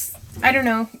 and it's, I don't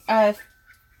know,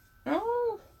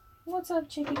 oh, what's up,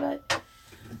 Chicky Butt?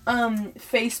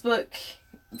 Facebook,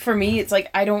 for me, it's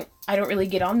like, I don't really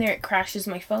get on there. It crashes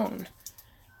my phone.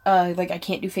 Like, I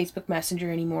can't do Facebook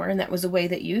Messenger anymore, and that was a way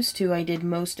that used to. I did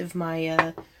most of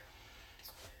my,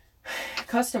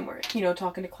 custom work,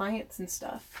 talking to clients and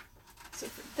stuff. So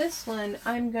for this one,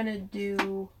 I'm gonna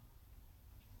do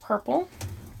purple.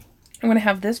 I'm gonna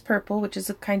have this purple, which is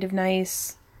a kind of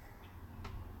nice,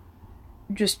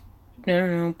 just, I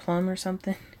don't know, plum or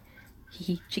something.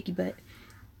 Hee chicky butt.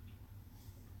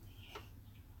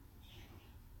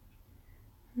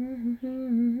 And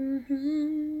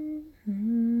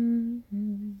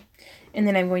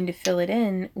then I'm going to fill it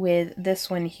in with this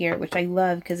one here, which I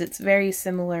love because it's very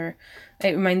similar.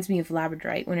 It reminds me of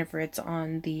labradorite whenever it's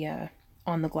on the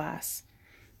glass.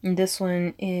 And this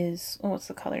one is, what's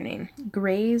the color name?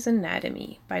 Grey's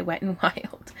Anatomy by Wet n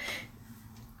Wild.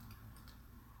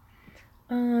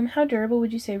 How durable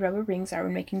would you say rubber rings are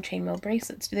when making chainmail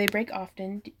bracelets? Do they break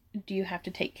often? Do you have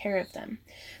to take care of them?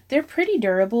 They're pretty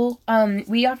durable.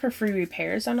 We offer free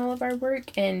repairs on all of our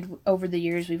work, and over the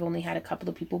years we've only had a couple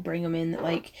of people bring them in that,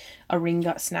 like, a ring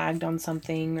got snagged on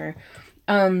something, or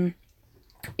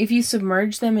if you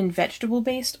submerge them in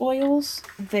vegetable-based oils,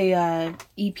 the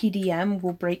EPDM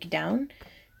will break down,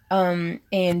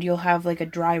 and you'll have like a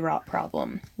dry rot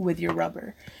problem with your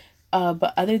rubber.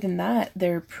 But other than that,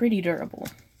 they're pretty durable.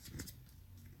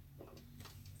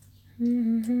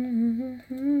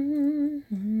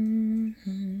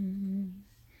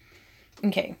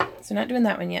 Okay, so not doing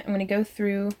that one yet. I'm going to go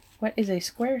through, what is a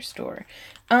Square store?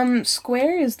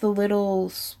 Square is the little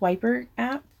swiper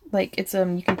app. Like, it's,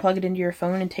 you can plug it into your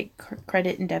phone and take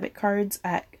credit and debit cards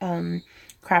at,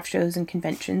 craft shows and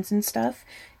conventions and stuff.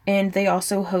 And they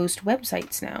also host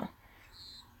websites now.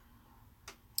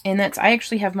 And I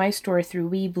actually have my store through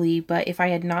Weebly, but if I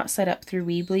had not set up through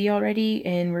Weebly already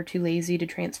and were too lazy to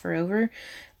transfer over,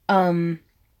 I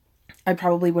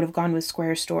probably would have gone with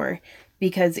Square Store.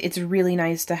 because it's really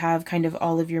nice to have kind of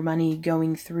all of your money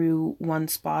going through one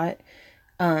spot.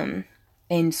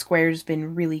 And Square's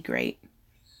been really great.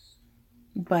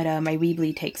 But my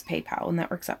Weebly takes PayPal, and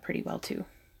that works out pretty well too.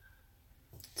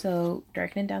 So,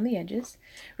 darkening down the edges.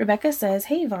 Rebecca says,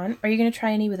 hey Yvonne, are you going to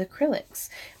try any with acrylics?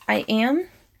 I am,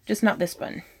 just not this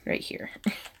one right here.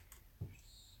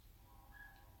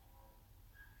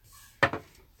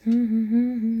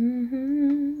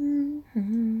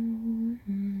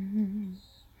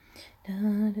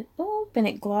 Oh, and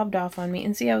it globbed off on me.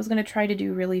 And see, I was going to try to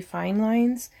do really fine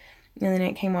lines, and then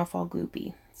it came off all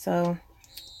goopy. So,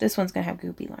 this one's going to have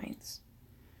goopy lines.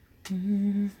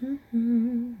 Comes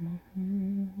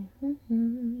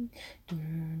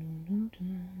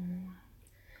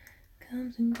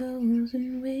and goes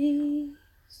in waves.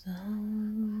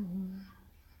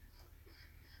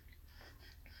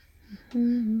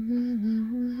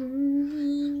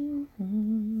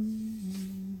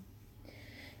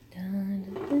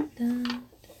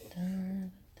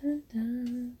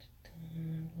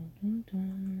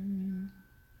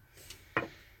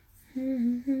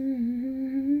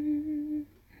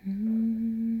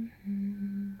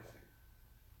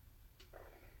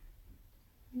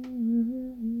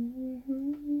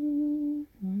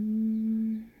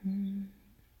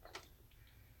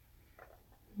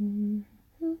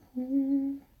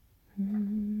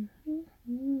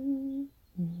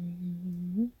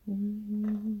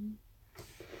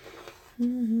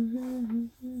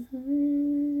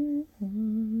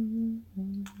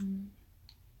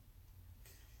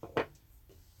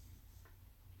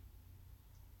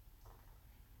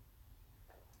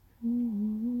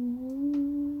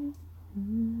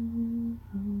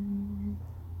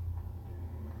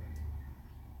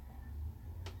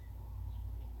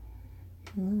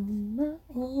 My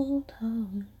old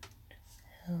heart,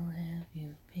 how have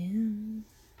you been?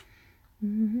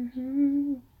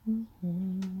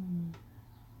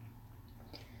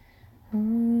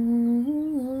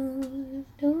 Oh,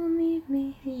 don't leave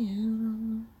me here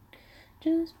alone.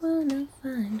 Just wanna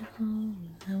find a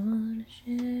home. I wanna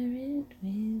share it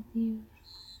with you.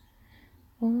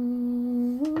 Oh.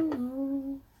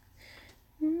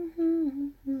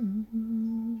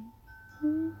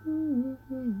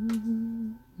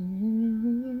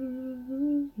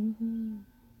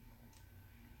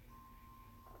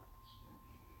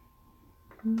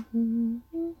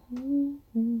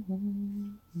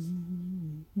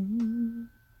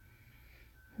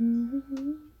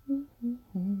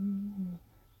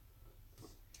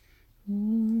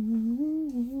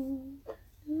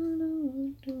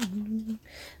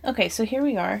 Okay, so here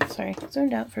we are. Sorry,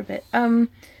 zoned out for a bit.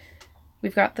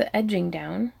 We've got the edging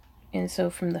down, and so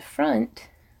from the front,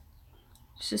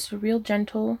 it's just a real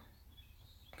gentle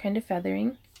kind of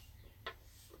feathering.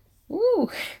 Ooh,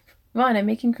 Vaughn, I'm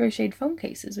making crocheted phone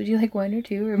cases. Would you like 1 or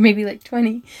 2, or maybe like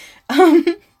 20?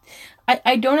 I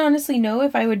don't honestly know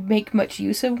if I would make much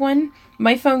use of one.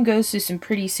 My phone goes through some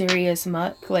pretty serious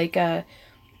muck. Like, I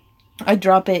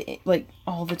drop it like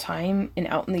all the time and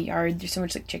out in the yard. There's so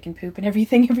much like chicken poop and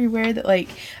everything everywhere that like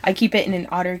I keep it in an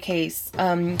otter case.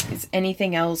 'Cause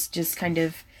anything else just kind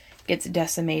of gets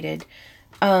decimated.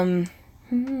 Bye,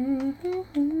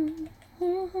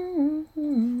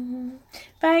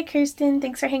 Kirsten.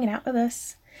 Thanks for hanging out with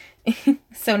us.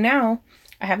 So now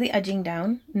I have the edging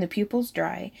down and the pupils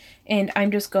dry, and I'm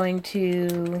just going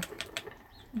to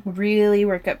really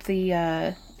work up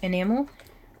the enamel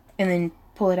and then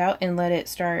pull it out and let it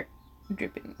start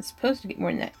dripping. It's supposed to get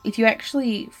more than that. If you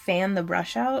actually fan the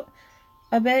brush out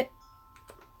a bit,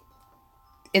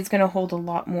 it's going to hold a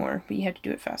lot more, but you have to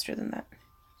do it faster than that.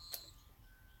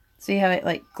 See how it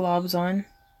like globs on?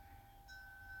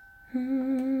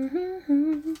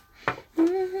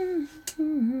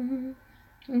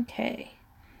 Okay.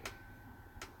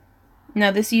 Now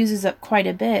this uses up quite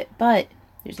a bit, but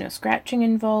there's no scratching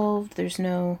involved. There's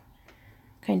no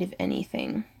kind of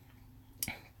anything.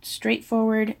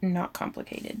 Straightforward, not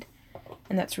complicated.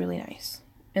 And that's really nice.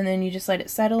 And then you just let it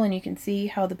settle, and you can see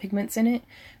how the pigments in it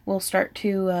will start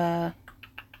to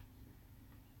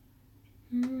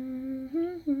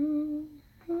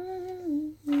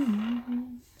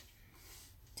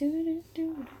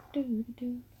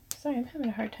Sorry, I'm having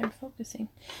a hard time focusing.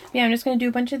 Yeah, I'm just going to do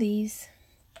a bunch of these.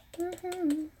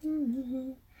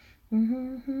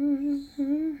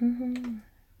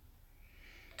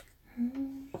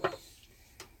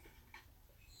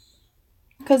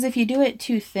 Because if you do it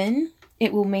too thin,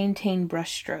 it will maintain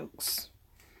brush strokes.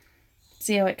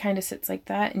 See how it kind of sits like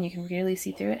that, and you can really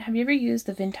see through it? Have you ever used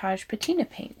the vintage patina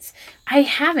paints? I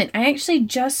haven't. I actually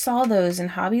just saw those in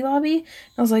Hobby Lobby.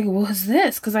 I was like, what is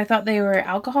this? Because I thought they were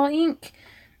alcohol ink.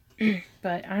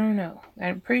 But I don't know.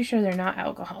 I'm pretty sure they're not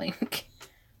alcoholic.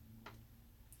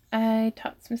 I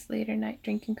taught Smith later night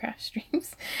drinking craft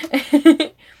streams.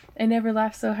 I never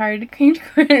laughed so hard. Creamed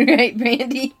corn, right,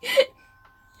 Brandy?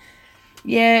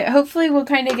 Yeah, hopefully we'll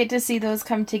kind of get to see those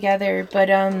come together. But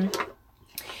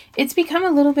it's become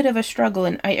a little bit of a struggle,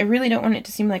 and I really don't want it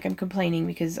to seem like I'm complaining,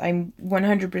 because I'm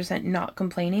 100% not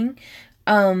complaining.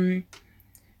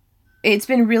 It's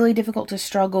been really difficult to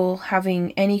struggle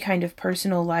having any kind of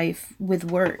personal life with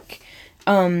work.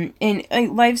 And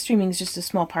live streaming is just a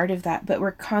small part of that, but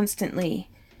we're constantly,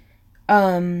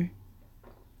 every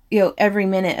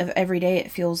minute of every day it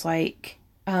feels like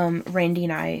Randy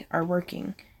and I are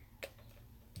working.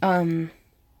 I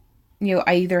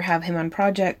either have him on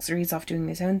projects, or he's off doing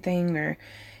his own thing, or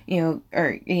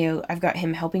I've got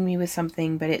him helping me with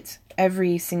something, but it's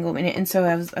every single minute. And so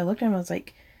I looked at him, I was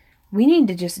like, we need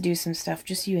to just do some stuff,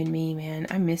 just you and me, man.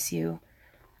 I miss you.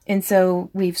 And so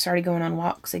we've started going on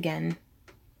walks again.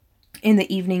 In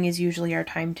the evening is usually our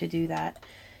time to do that.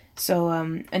 So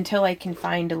until I can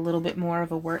find a little bit more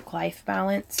of a work-life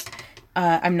balance,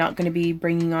 I'm not going to be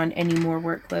bringing on any more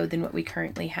workload than what we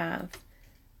currently have.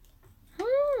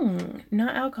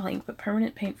 Not alcohol ink, but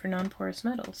permanent paint for non-porous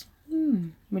metals.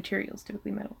 Materials,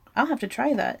 typically metal. I'll have to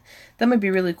try that. That might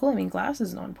be really cool. I mean, glass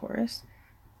is non-porous.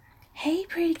 Hey,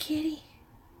 pretty kitty.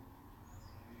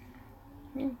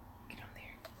 Get on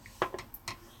there.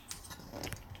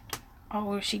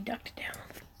 Oh, she ducked down.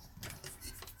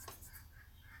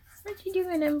 What you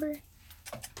doing, Ember?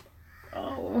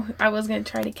 Oh, I was going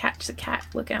to try to catch the cat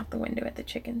looking out the window at the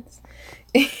chickens.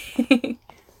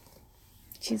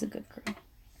 She's a good girl.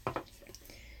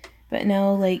 But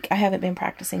no, like, I haven't been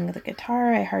practicing the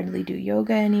guitar. I hardly do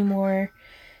yoga anymore.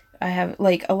 I have,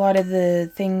 like, a lot of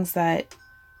the things that,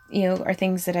 are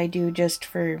things that I do just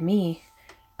for me,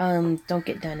 don't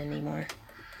get done anymore.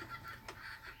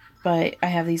 But I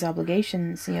have these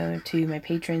obligations, to my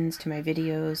patrons, to my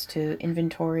videos, to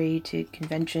inventory, to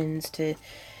conventions, to,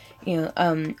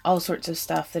 all sorts of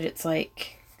stuff that it's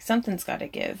like, something's got to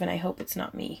give, and I hope it's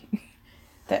not me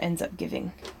that ends up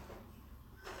giving.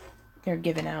 Or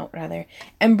given out, rather.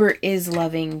 Ember is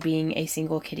loving being a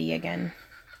single kitty again.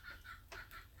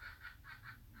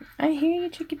 I hear you,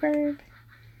 Chicky Bird.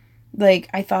 Like,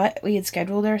 I thought we had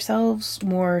scheduled ourselves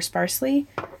more sparsely,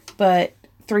 but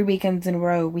 3 weekends in a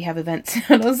row we have events.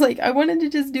 And I was like, I wanted to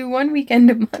just do 1 weekend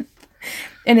a month.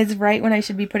 And it's right when I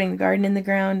should be putting the garden in the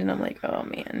ground, and I'm like, oh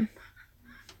man.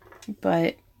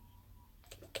 But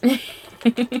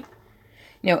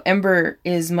Ember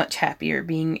is much happier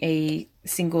being a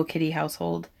single kitty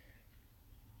household.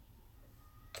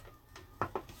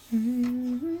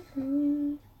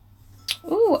 Ooh,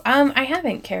 I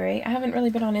haven't, Carrie. I haven't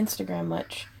really been on Instagram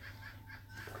much.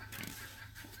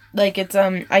 Like, it's,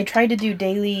 I try to do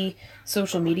daily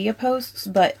social media posts,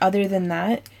 but other than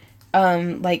that,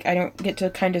 like, I don't get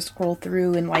to kind of scroll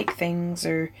through and like things,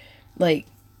 or, like,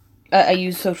 I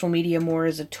use social media more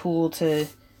as a tool to,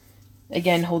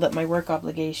 again, hold up my work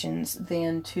obligations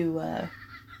than to,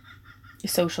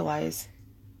 socialize.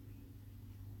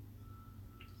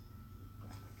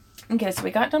 Okay, so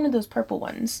we got done with those purple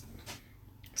ones.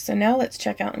 So now let's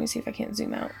check out. Let me see if I can't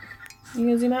zoom out. You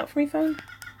gonna zoom out for me, phone?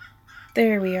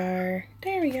 There we are.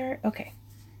 There we are. Okay.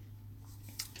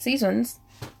 So these ones.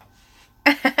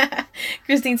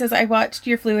 Christine says, I watched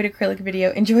your fluid acrylic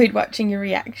video. Enjoyed watching your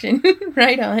reaction.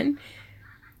 Right on.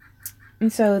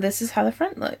 And so this is how the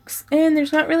front looks. And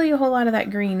there's not really a whole lot of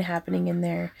that green happening in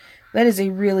there. That is a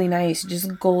really nice,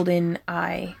 just golden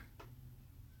eye.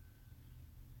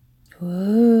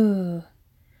 Ooh.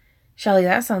 Shelly,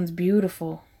 that sounds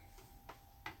beautiful.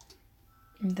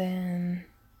 And then,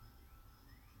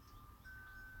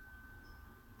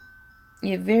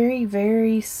 yeah, very,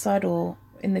 very subtle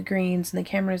in the greens, and the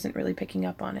camera isn't really picking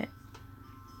up on it.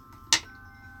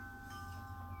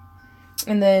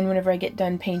 And then whenever I get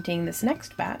done painting this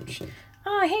next batch,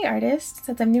 hey artist,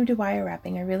 since I'm new to wire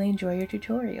wrapping, I really enjoy your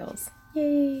tutorials.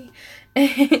 Yay!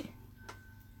 I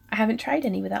haven't tried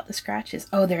any without the scratches.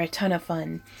 Oh, they're a ton of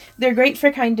fun. They're great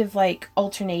for kind of like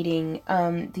alternating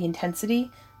the intensity.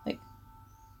 Like,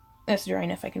 that's dry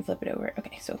enough, I can flip it over.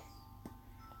 Okay, so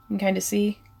you can kind of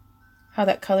see how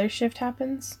that color shift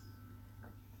happens.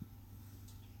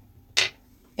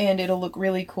 And it'll look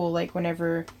really cool, like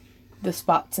whenever the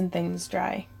spots and things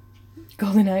dry.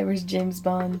 GoldenEye, where's James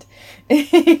Bond?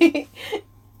 Is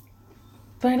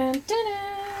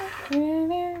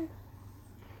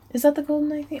that the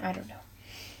GoldenEye thing? I don't know.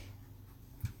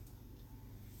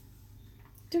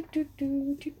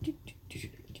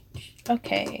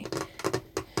 Okay.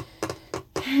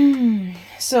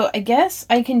 So I guess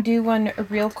I can do one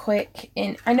real quick.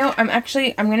 And I know I'm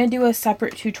going to do a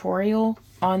separate tutorial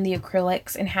on the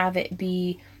acrylics and have it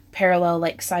be parallel,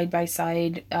 like side by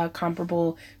side,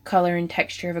 comparable color and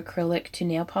texture of acrylic to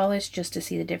nail polish, just to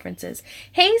see the differences.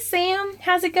 Hey Sam,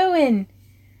 how's it going?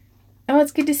 Oh,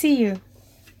 it's good to see you.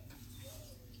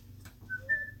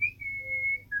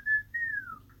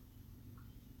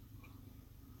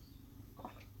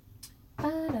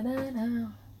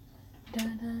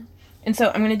 And so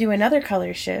I'm going to do another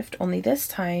color shift, only this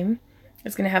time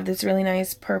it's going to have this really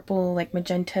nice purple, like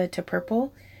magenta to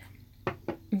purple.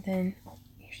 And then, oh,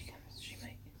 here she comes. She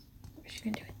might, what's she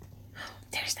going to do?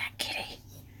 There's that kitty.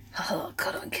 Oh,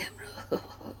 caught on camera.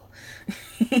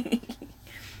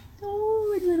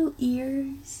 Oh, her little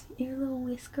ears, her little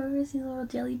whiskers, her little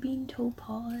jelly bean toe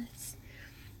paws.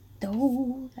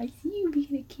 Oh, I see you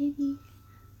being a kitty.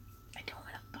 I don't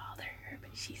want to bother her, but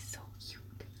she's so cute.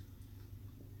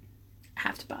 I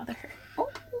have to bother her. Oh,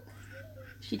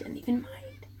 she doesn't even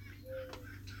mind.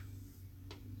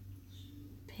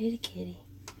 Pretty kitty.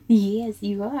 Yes,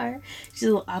 you are. She's a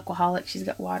little alcoholic. She's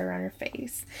got water on her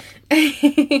face.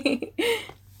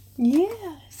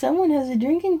 Yeah, someone has a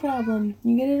drinking problem.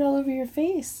 You get it all over your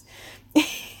face.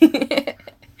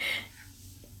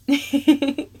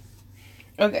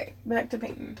 Okay, back to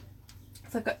painting.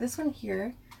 So I've got this one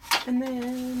here. And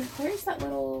then, where's that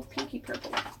little pinky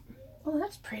purple? Oh,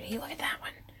 that's pretty. Look at that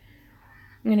one.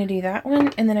 I'm going to do that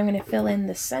one, and then I'm going to fill in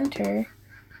the center.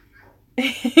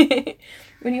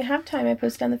 When you have time, I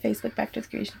posted on the Facebook Back to the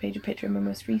Creation page a picture of my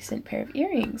most recent pair of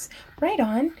earrings. Right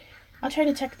on. I'll try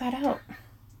to check that out.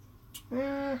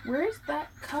 Where's that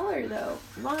color, though?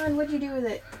 Lon, what'd you do with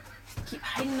it? Keep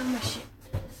hiding on my shit.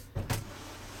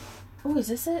 Oh, is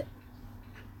this it?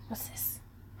 What's this?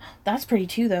 That's pretty,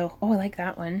 too, though. Oh, I like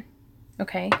that one.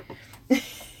 Okay.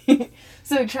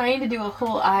 So trying to do a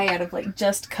whole eye out of, like,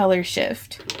 just color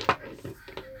shift.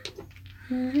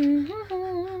 I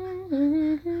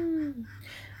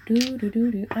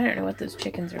don't know what those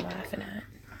chickens are laughing at.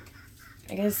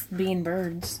 I guess being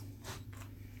birds.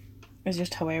 It's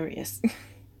just hilarious.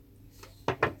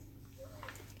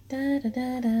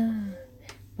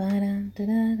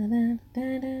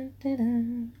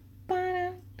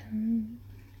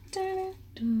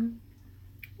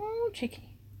 Oh, chicky.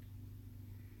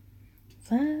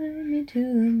 Fly me to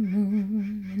the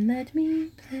moon and let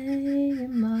me play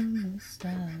among the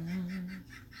stars.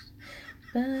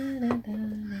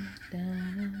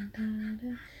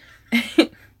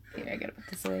 Here, I gotta put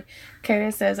this away.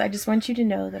 Kara says, I just want you to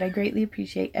know that I greatly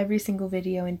appreciate every single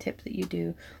video and tip that you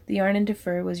do. The yarn and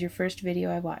defer was your first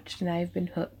video I watched, and I have been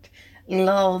hooked.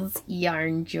 Lols,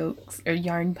 yarn jokes, or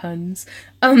yarn puns.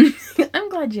 I'm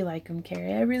glad you like them,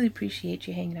 Kara. I really appreciate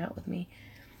you hanging out with me.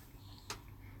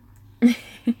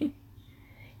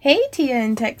 Hey, Tia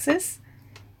in Texas.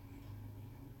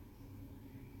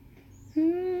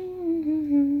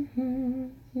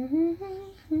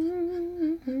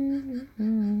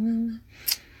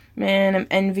 Man, I'm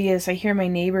envious. I hear my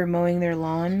neighbor mowing their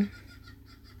lawn.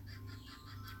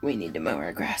 We need to mow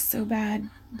our grass so bad,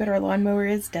 but our lawnmower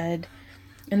is dead,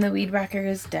 and the weed whacker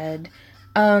is dead.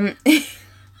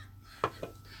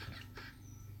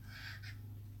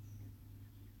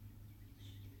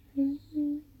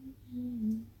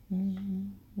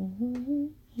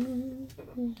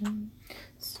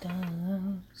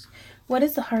 Stars. What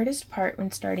is the hardest part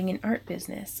when starting an art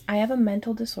business? I have a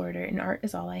mental disorder and art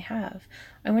is all I have.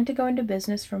 I want to go into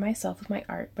business for myself with my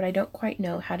art, but I don't quite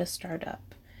know how to start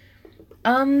up.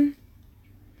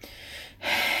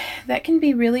 That can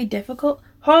be really difficult.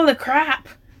 Holy crap!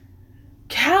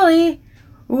 Callie!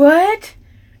 What?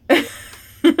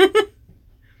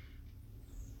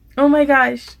 Oh my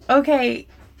gosh. Okay.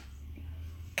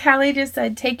 Callie just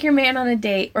said, take your man on a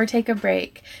date or take a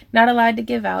break. Not allowed to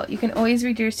give out. You can always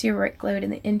reduce your workload in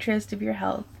the interest of your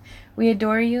health. We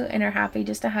adore you and are happy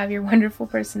just to have your wonderful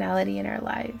personality in our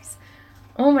lives.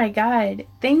 Oh my god.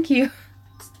 Thank you.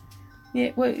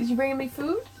 Yeah, what, is you bringing me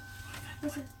food?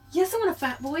 Yes, I want a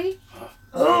fat boy.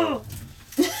 Oh.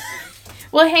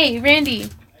 Well, hey, Randy.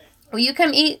 Will you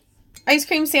come eat ice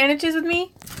cream sandwiches with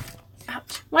me?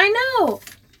 Ouch. Why no?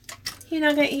 You're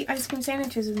not going to eat ice cream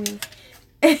sandwiches with me.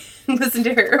 Listen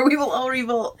to her, or we will all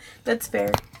revolt. That's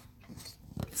fair.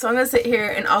 So I'm gonna sit here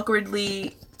and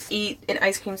awkwardly eat an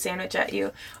ice cream sandwich at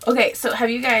you. Okay, so have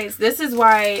you guys, this is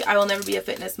why I will never be a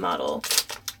fitness model,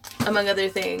 among other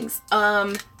things.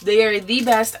 They are the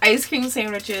best ice cream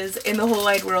sandwiches in the whole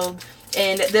wide world,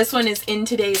 and this one is in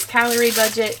today's calorie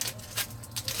budget,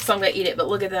 so I'm gonna eat it. But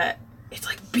look at that, it's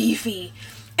like beefy.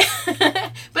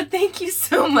 But thank you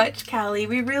so much, Callie.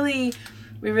 We really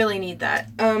need that.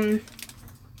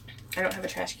 I don't have a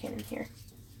trash can in here.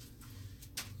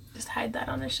 Just hide that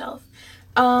on the shelf.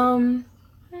 Oh,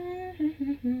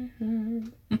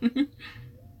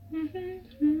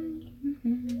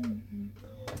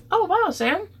 wow,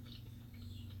 Sam.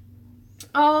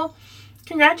 Oh,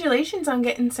 congratulations on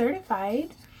getting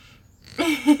certified.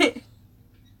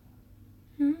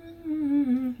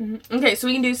 Okay, so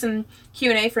we can do some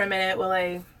Q&A for a minute while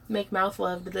I make mouth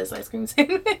love to this ice cream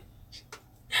sandwich.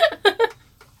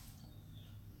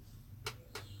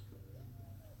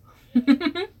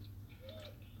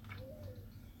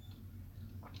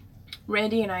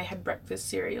 Randy and I had breakfast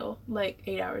cereal like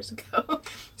 8 hours ago.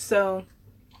 So,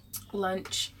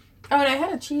 lunch. Oh, and I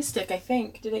had a cheese stick, I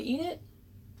think. Did I eat it?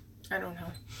 I don't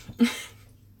know.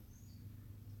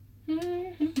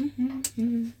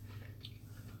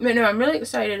 But no, I'm really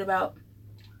excited about,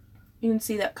 you can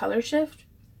see that color shift.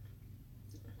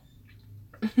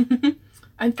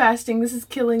 I'm fasting. This is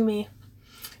killing me.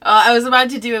 I was about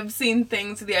to do obscene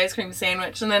things to the ice cream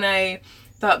sandwich, and then I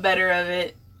thought better of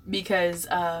it because,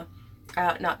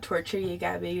 not torture you,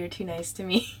 Gabby. You're too nice to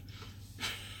me.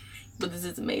 But this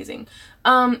is amazing.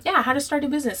 Yeah, how to start a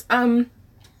business.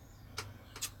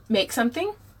 Make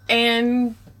something,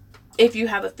 and if you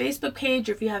have a Facebook page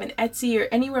or if you have an Etsy or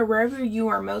anywhere, wherever you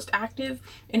are most active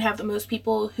and have the most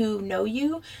people who know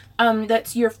you,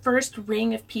 that's your first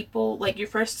ring of people. Like, your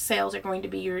first sales are going to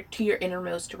be your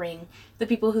innermost ring, the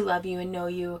people who love you and know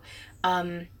you,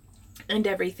 and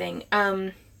everything.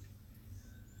 And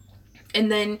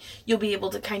then you'll be able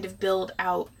to kind of build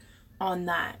out on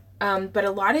that. But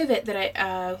a lot of it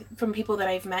that from people that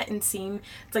I've met and seen,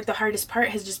 it's like the hardest part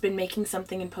has just been making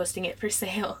something and posting it for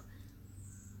sale.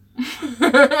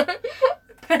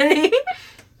 Penny.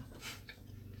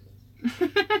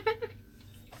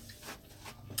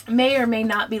 May or may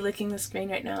not be licking the screen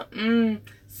right now.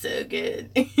 So good.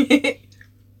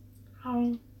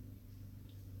 Nom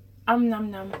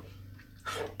nom.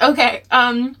 Okay,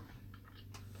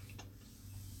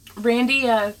 Randy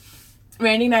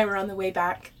and I were on the way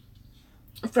back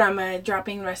from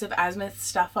dropping the rest of Asmith's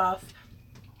stuff off,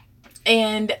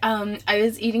 and I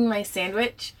was eating my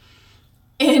sandwich,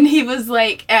 and he was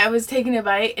like, I was taking a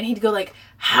bite, and he'd go like,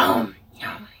 hum,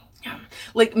 yum, yum,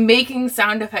 like making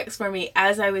sound effects for me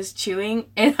as I was chewing,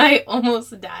 and I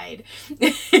almost died.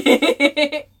 There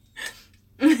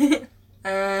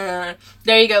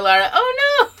you go, Laura.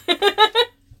 Oh no!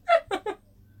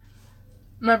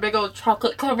 My big old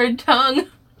chocolate covered tongue.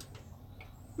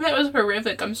 That was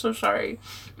horrific. I'm so sorry.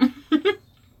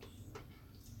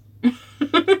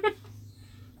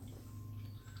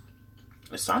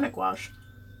 A Sonic wash.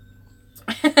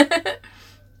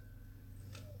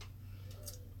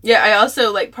 Yeah, I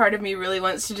also, like, part of me really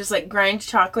wants to just, like, grind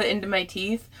chocolate into my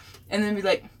teeth and then be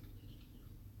like,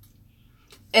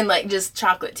 and, like, just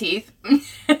chocolate teeth.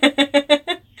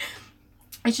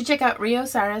 You should check out Rio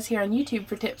Saras here on YouTube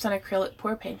for tips on acrylic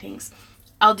pour paintings.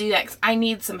 I'll do that because I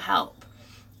need some help.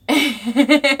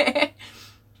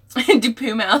 Do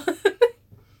poo mouth.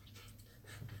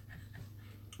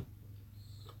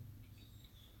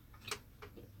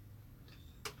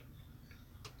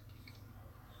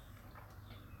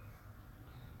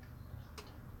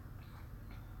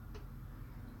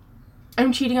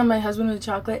 I'm cheating on my husband with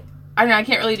chocolate. I don't know, I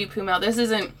can't really do poo mouth. This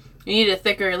isn't, you need a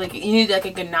thicker, like, you need like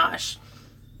a ganache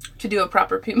to do a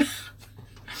proper poo mouth.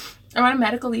 I'm on a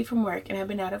medical leave from work and I've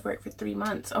been out of work for 3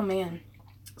 months. Oh man.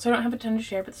 So I don't have a ton to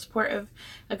share, but the support of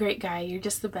a great guy. You're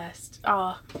just the best.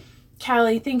 Aw.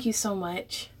 Callie, thank you so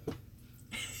much.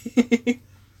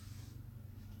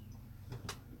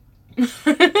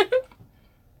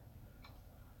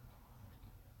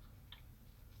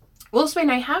 Well, Spain,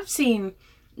 I have seen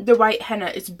the white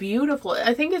henna. It's beautiful.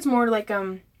 I think it's more like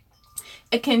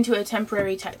akin to a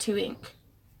temporary tattoo ink.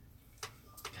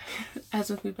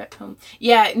 Asmith moved back home.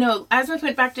 Yeah, no, Asmith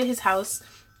went back to his house.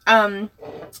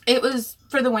 It was,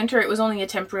 for the winter, it was only a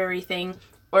temporary thing.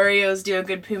 Oreos do a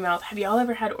good poo mouth. Have y'all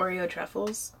ever had Oreo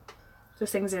truffles?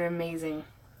 Those things are amazing.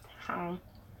 Oh.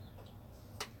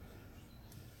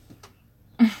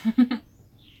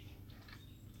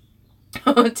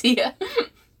 Oh, Tia.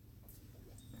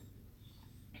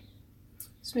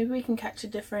 So maybe we can catch a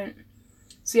different...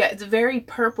 So yeah, it's very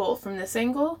purple from this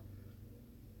angle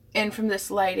and from this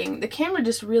lighting. The camera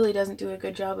just really doesn't do a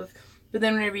good job of... But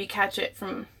then whenever you catch it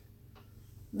from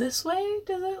this way,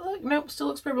 does it look... Nope, still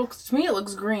looks purple. To me, it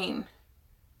looks green.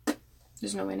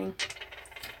 There's no winning.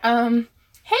 Hey,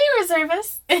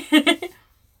 Reservus!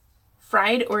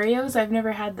 Fried Oreos? I've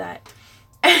never had that.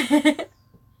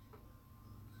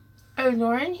 Oh,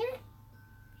 Lauren here?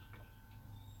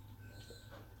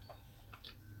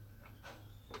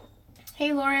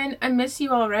 Hey, Lauren. I miss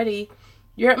you already.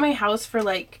 You're at my house for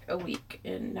like a week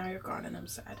and now you're gone and I'm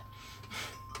sad.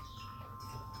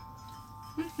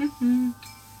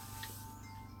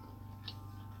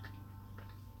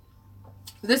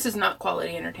 This is not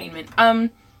quality entertainment. I'm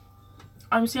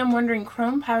wondering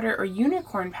chrome powder or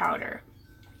unicorn powder.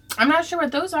 I'm not sure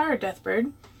what those are,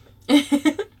 Deathbird.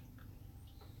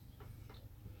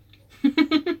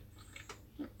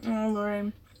 Oh,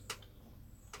 Lord.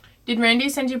 Did Randy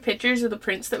send you pictures of the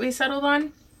prints that we settled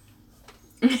on?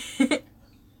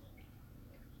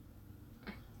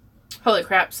 Holy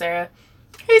crap, Sarah.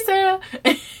 Hey, Sarah.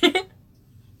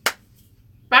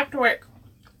 Back to work.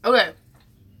 Okay.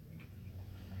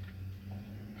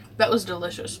 That was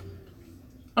delicious.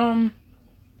 I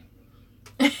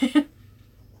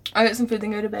got some food,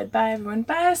 then go to bed. Bye, everyone.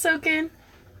 Bye, Sokin.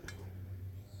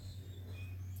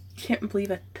 Can't believe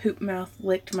a poop mouth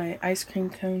licked my ice cream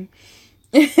cone.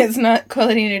 It's not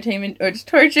quality entertainment, or it's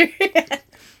torture.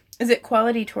 Is it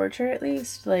quality torture at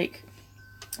least? Like,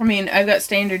 I mean, I've got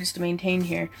standards to maintain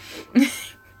here.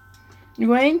 You're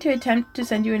going to attempt to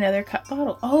send you another cut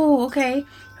bottle. Oh, okay.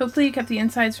 Hopefully you kept the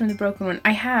insides from the broken one.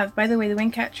 I have. By the way, the wing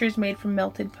catcher is made from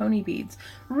melted pony beads.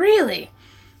 Really?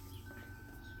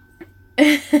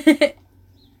 An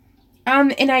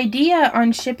idea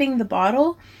on shipping the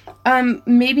bottle.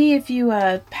 Maybe if you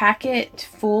pack it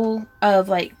full of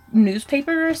like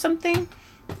newspaper or something.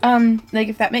 Like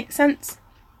if that makes sense.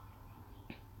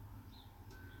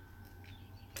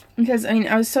 Because I mean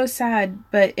I was so sad,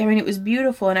 but I mean it was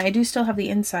beautiful and I do still have the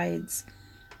insides.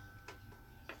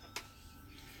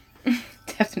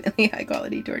 Definitely high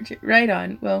quality torture. Right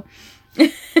on. Well,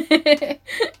 there's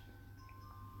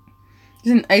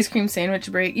an ice cream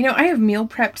sandwich break. You know, I have meal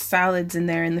prepped salads in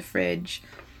there in the fridge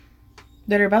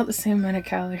that are about the same amount of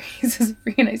calories as a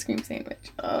freaking ice cream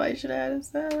sandwich. Oh, I should have had a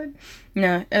salad.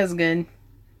 No, that was good.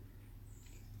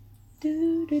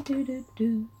 Do do do do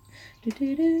do do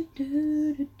do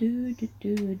do do do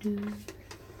do do.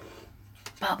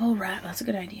 Bubble wrap. That's a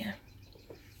good idea.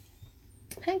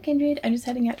 Hi, Kindred. I'm just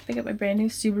heading out to pick up my brand new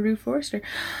Subaru Forester.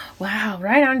 Wow,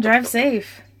 right on. Drive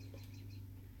safe.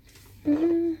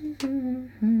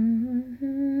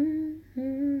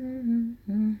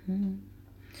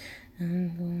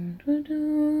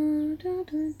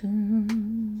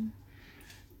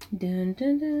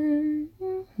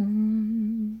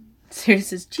 Sarah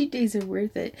says, cheat days are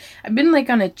worth it. I've been like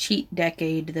on a cheat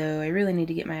decade, though. I really need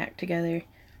to get my act together.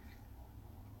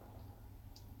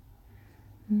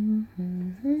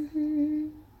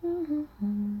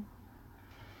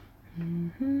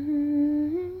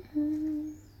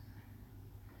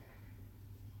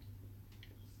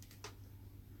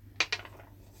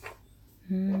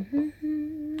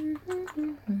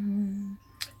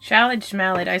 Shallot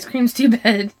schmallet. Ice cream's too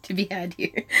bad to be had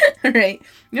here. Alright.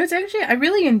 You know, it's actually, I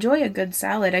really enjoy a good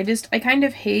salad. I kind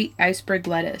of hate iceberg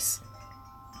lettuce.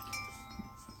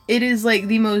 It is like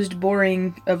the most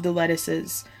boring of the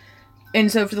lettuces. And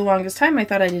so for the longest time, I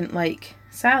thought I didn't like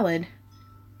salad.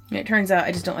 And it turns out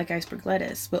I just don't like iceberg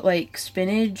lettuce. But like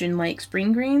spinach and like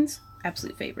spring greens,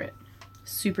 absolute favorite.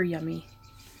 Super yummy.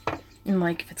 And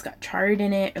like if it's got chard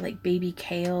in it or like baby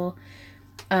kale,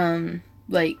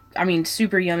 like, I mean,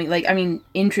 super yummy. Like, I mean,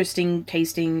 interesting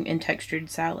tasting and textured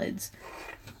salads.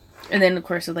 And then of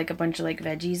course with like a bunch of like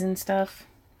veggies and stuff.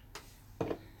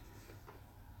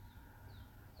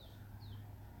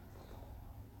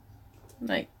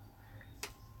 Like,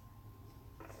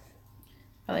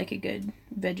 I like a good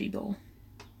veggie bowl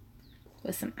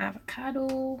with some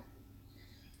avocado,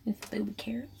 with baby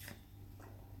carrots.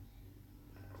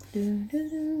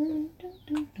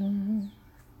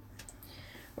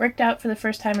 Worked out for the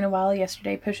first time in a while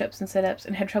yesterday, push-ups and sit-ups,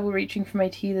 and had trouble reaching for my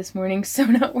tea this morning, so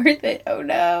not worth it. Oh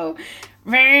no.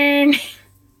 Burn.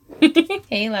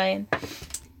 Hey, Lion.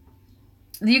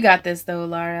 You got this though,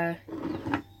 Lara.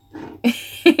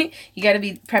 You gotta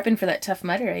be prepping for that Tough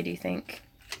Mudder, I do think.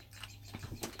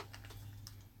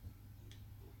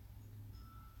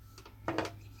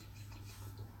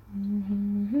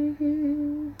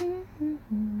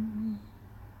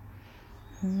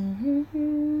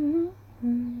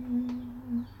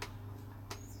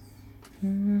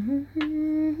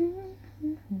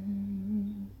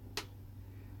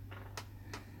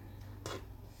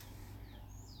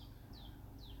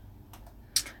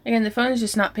 Again, the phone is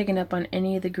just not picking up on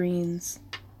any of the greens.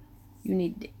 You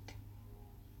need it.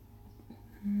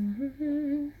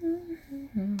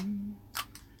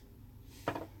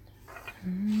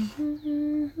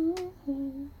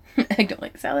 I don't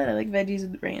like salad. I like veggies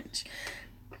with ranch.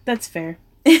 That's fair.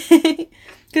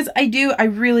 Because I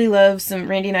really love some,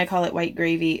 Randy and I call it white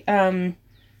gravy.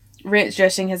 ranch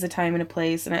dressing has a time and a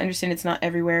place, and I understand it's not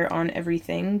everywhere on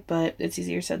everything, but it's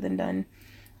easier said than done.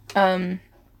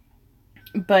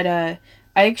 But I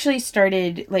actually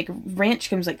started, like, ranch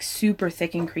comes, like, super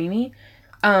thick and creamy.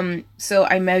 So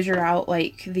I measure out,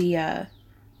 like, the,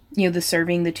 the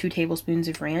serving, the 2 tablespoons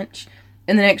of ranch,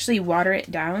 and then actually water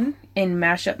it down and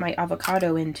mash up my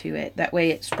avocado into it. That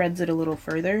way it spreads it a little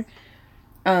further.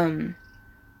 But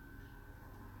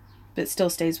still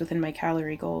stays within my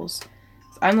calorie goals.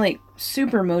 So I'm, like,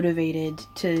 super motivated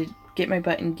to get my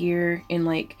butt in gear, and,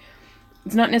 like,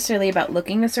 it's not necessarily about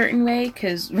looking a certain way,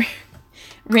 because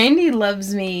Randy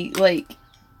loves me, like,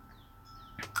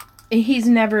 he's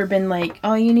never been like,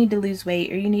 oh, you need to lose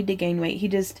weight or you need to gain weight.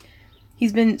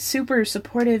 He's been super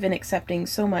supportive and accepting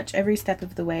so much every step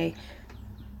of the way.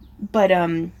 But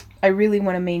I really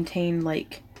want to maintain,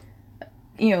 like,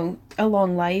 a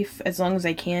long life as long as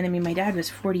I can. I mean, my dad was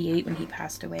 48 when he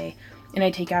passed away, and I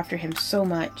take after him so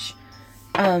much.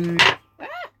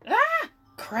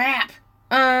 Crap.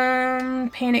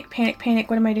 Panic.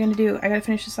 What am I going to do? I gotta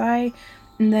finish this eye,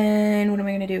 and then what am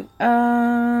I going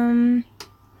to do?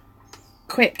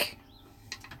 Quick.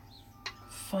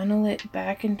 Funnel it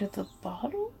back into the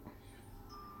bottle?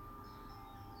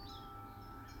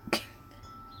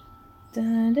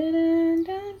 Dun, dun, dun,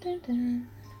 dun, dun, dun.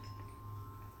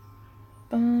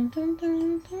 Dun, dun,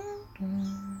 dun, dun,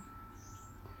 dun.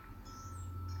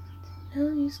 Now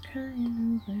he's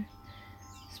crying over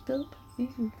spilled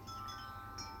perfume.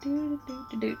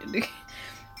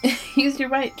 Use your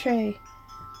white tray.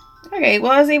 Okay,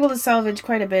 well, I was able to salvage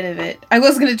quite a bit of it. I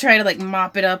was going to try to, like,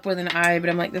 mop it up with an eye, but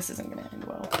I'm like, this isn't going to end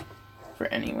well for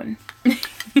anyone.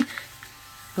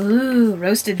 Ooh,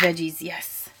 roasted veggies,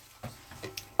 yes.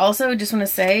 Also, just want to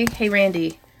say, hey,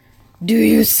 Randy, do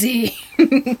you see?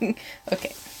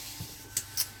 Okay.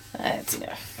 That's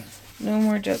enough. No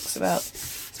more jokes about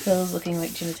spills looking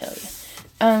like genitalia.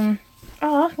 Aw,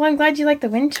 well, I'm glad you like the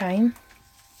wind chime.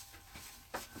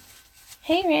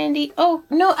 Hey, Randy. Oh,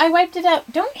 no, I wiped it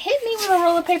up. Don't hit me with a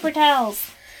roll of paper towels.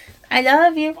 I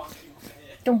love you.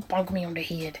 Don't bonk me on the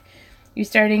head. You're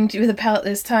starting to with a palette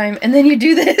this time, and then you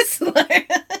do this.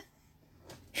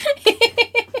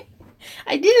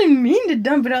 I didn't mean to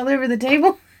dump it all over the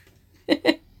table.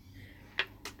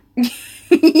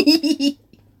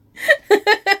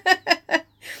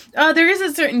 Oh, there is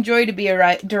a certain joy to be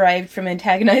derived from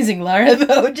antagonizing Lara,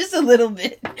 though. Just a little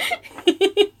bit.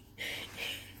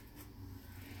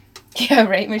 Yeah,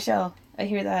 right, Michelle. I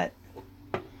hear that.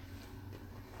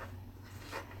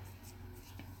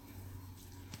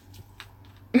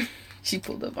 She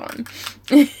pulled up on.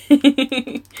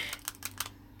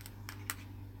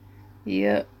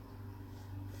 Yep.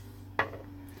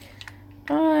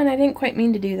 Oh, and I didn't quite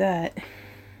mean to do that.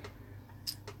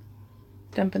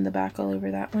 Dumping the back all over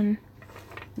that one.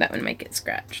 That one might get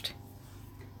scratched.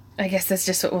 I guess that's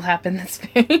just what will happen. That's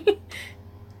very...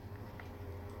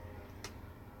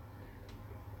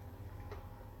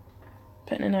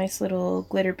 Putting a nice little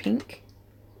glitter pink.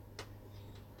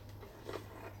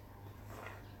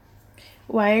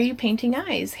 Why are you painting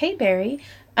eyes? Hey, Barry.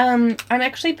 I'm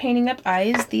actually painting up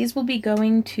eyes. These will be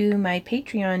going to my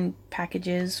Patreon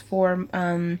packages for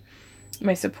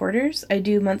my supporters. I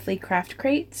do monthly craft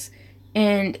crates,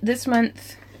 and this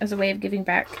month, as a way of giving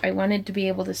back, I wanted to be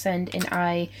able to send an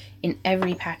eye in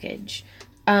every package,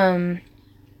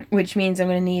 which means I'm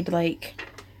going to need, like,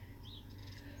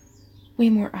 way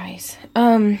more eyes.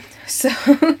 So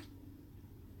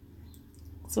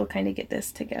we'll kind of get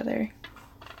this together.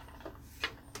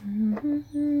 Dun,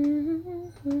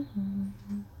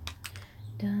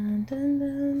 dun,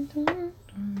 dun, dun,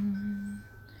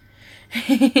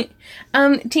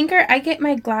 dun. Tinker, I get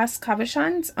my glass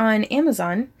cabochons on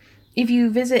Amazon. If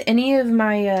you visit any of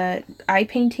my eye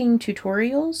painting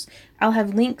tutorials, I'll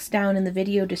have links down in the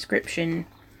video description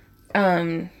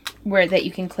where that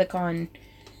you can click on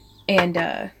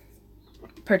and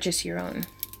purchase your own.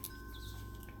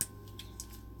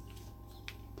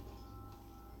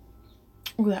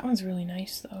 Oh, that one's really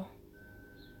nice, though.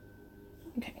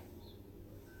 Okay.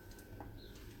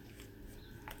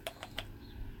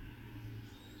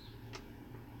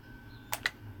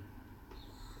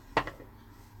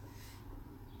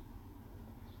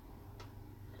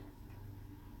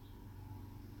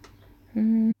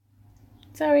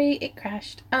 Sorry, it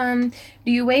crashed. Do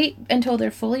you wait until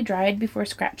they're fully dried before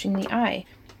scratching the eye?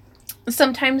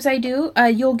 Sometimes I do.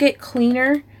 You'll get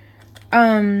cleaner,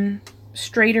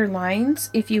 straighter lines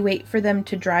if you wait for them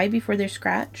to dry before they're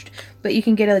scratched, but you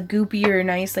can get a goopier,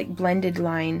 nice, like, blended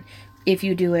line if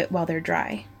you do it while they're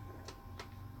dry.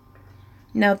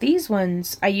 Now these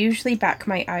ones, I usually back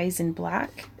my eyes in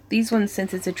black. These ones,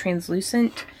 since it's a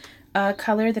translucent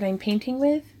color that I'm painting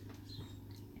with.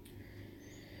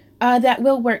 That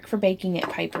will work for baking it,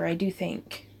 Piper, I do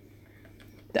think.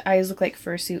 The eyes look like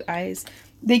fursuit eyes.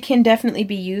 They can definitely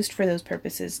be used for those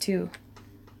purposes too.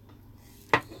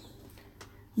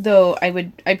 Though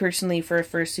I personally for a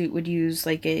fursuit would use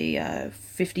like a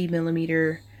 50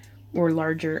 millimeter or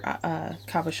larger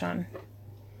cabochon.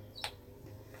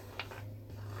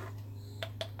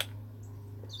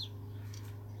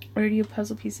 Ordered you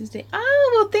puzzle pieces today.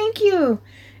 Oh, well, thank you.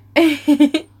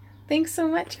 Thanks so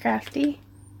much, Crafty.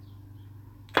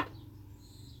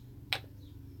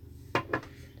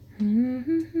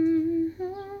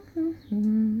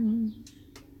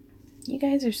 You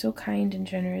guys are so kind and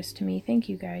generous to me. Thank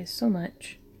you guys so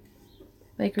much.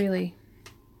 Like, really.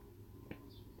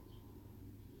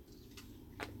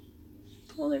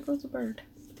 Oh, there goes a bird.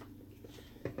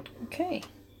 Okay.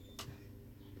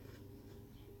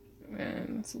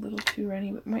 It's a little too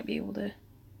runny, but might be able to...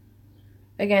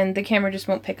 Again, the camera just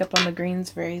won't pick up on the greens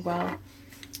very well.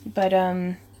 But,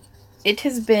 it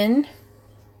has been...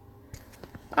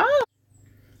 Oh!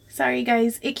 Sorry,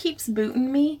 guys. It keeps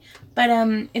booting me. But,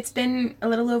 it's been a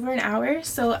little over an hour,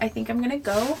 so I think I'm gonna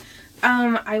go.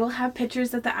 I will have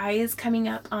pictures of the eyes coming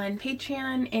up on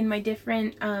Patreon and my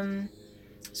different,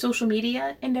 social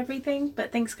media and everything.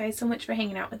 But thanks guys so much for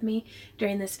hanging out with me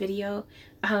during this video.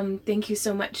 Thank you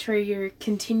so much for your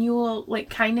continual like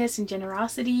kindness and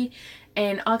generosity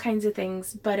and all kinds of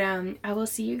things. But I will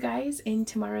see you guys in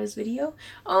tomorrow's video.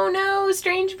 Oh no,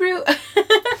 Strange Brute.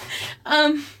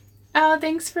 Oh,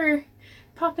 thanks for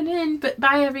popping in. But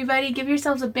bye everybody. Give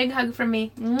yourselves a big hug from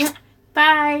me.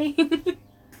 Bye.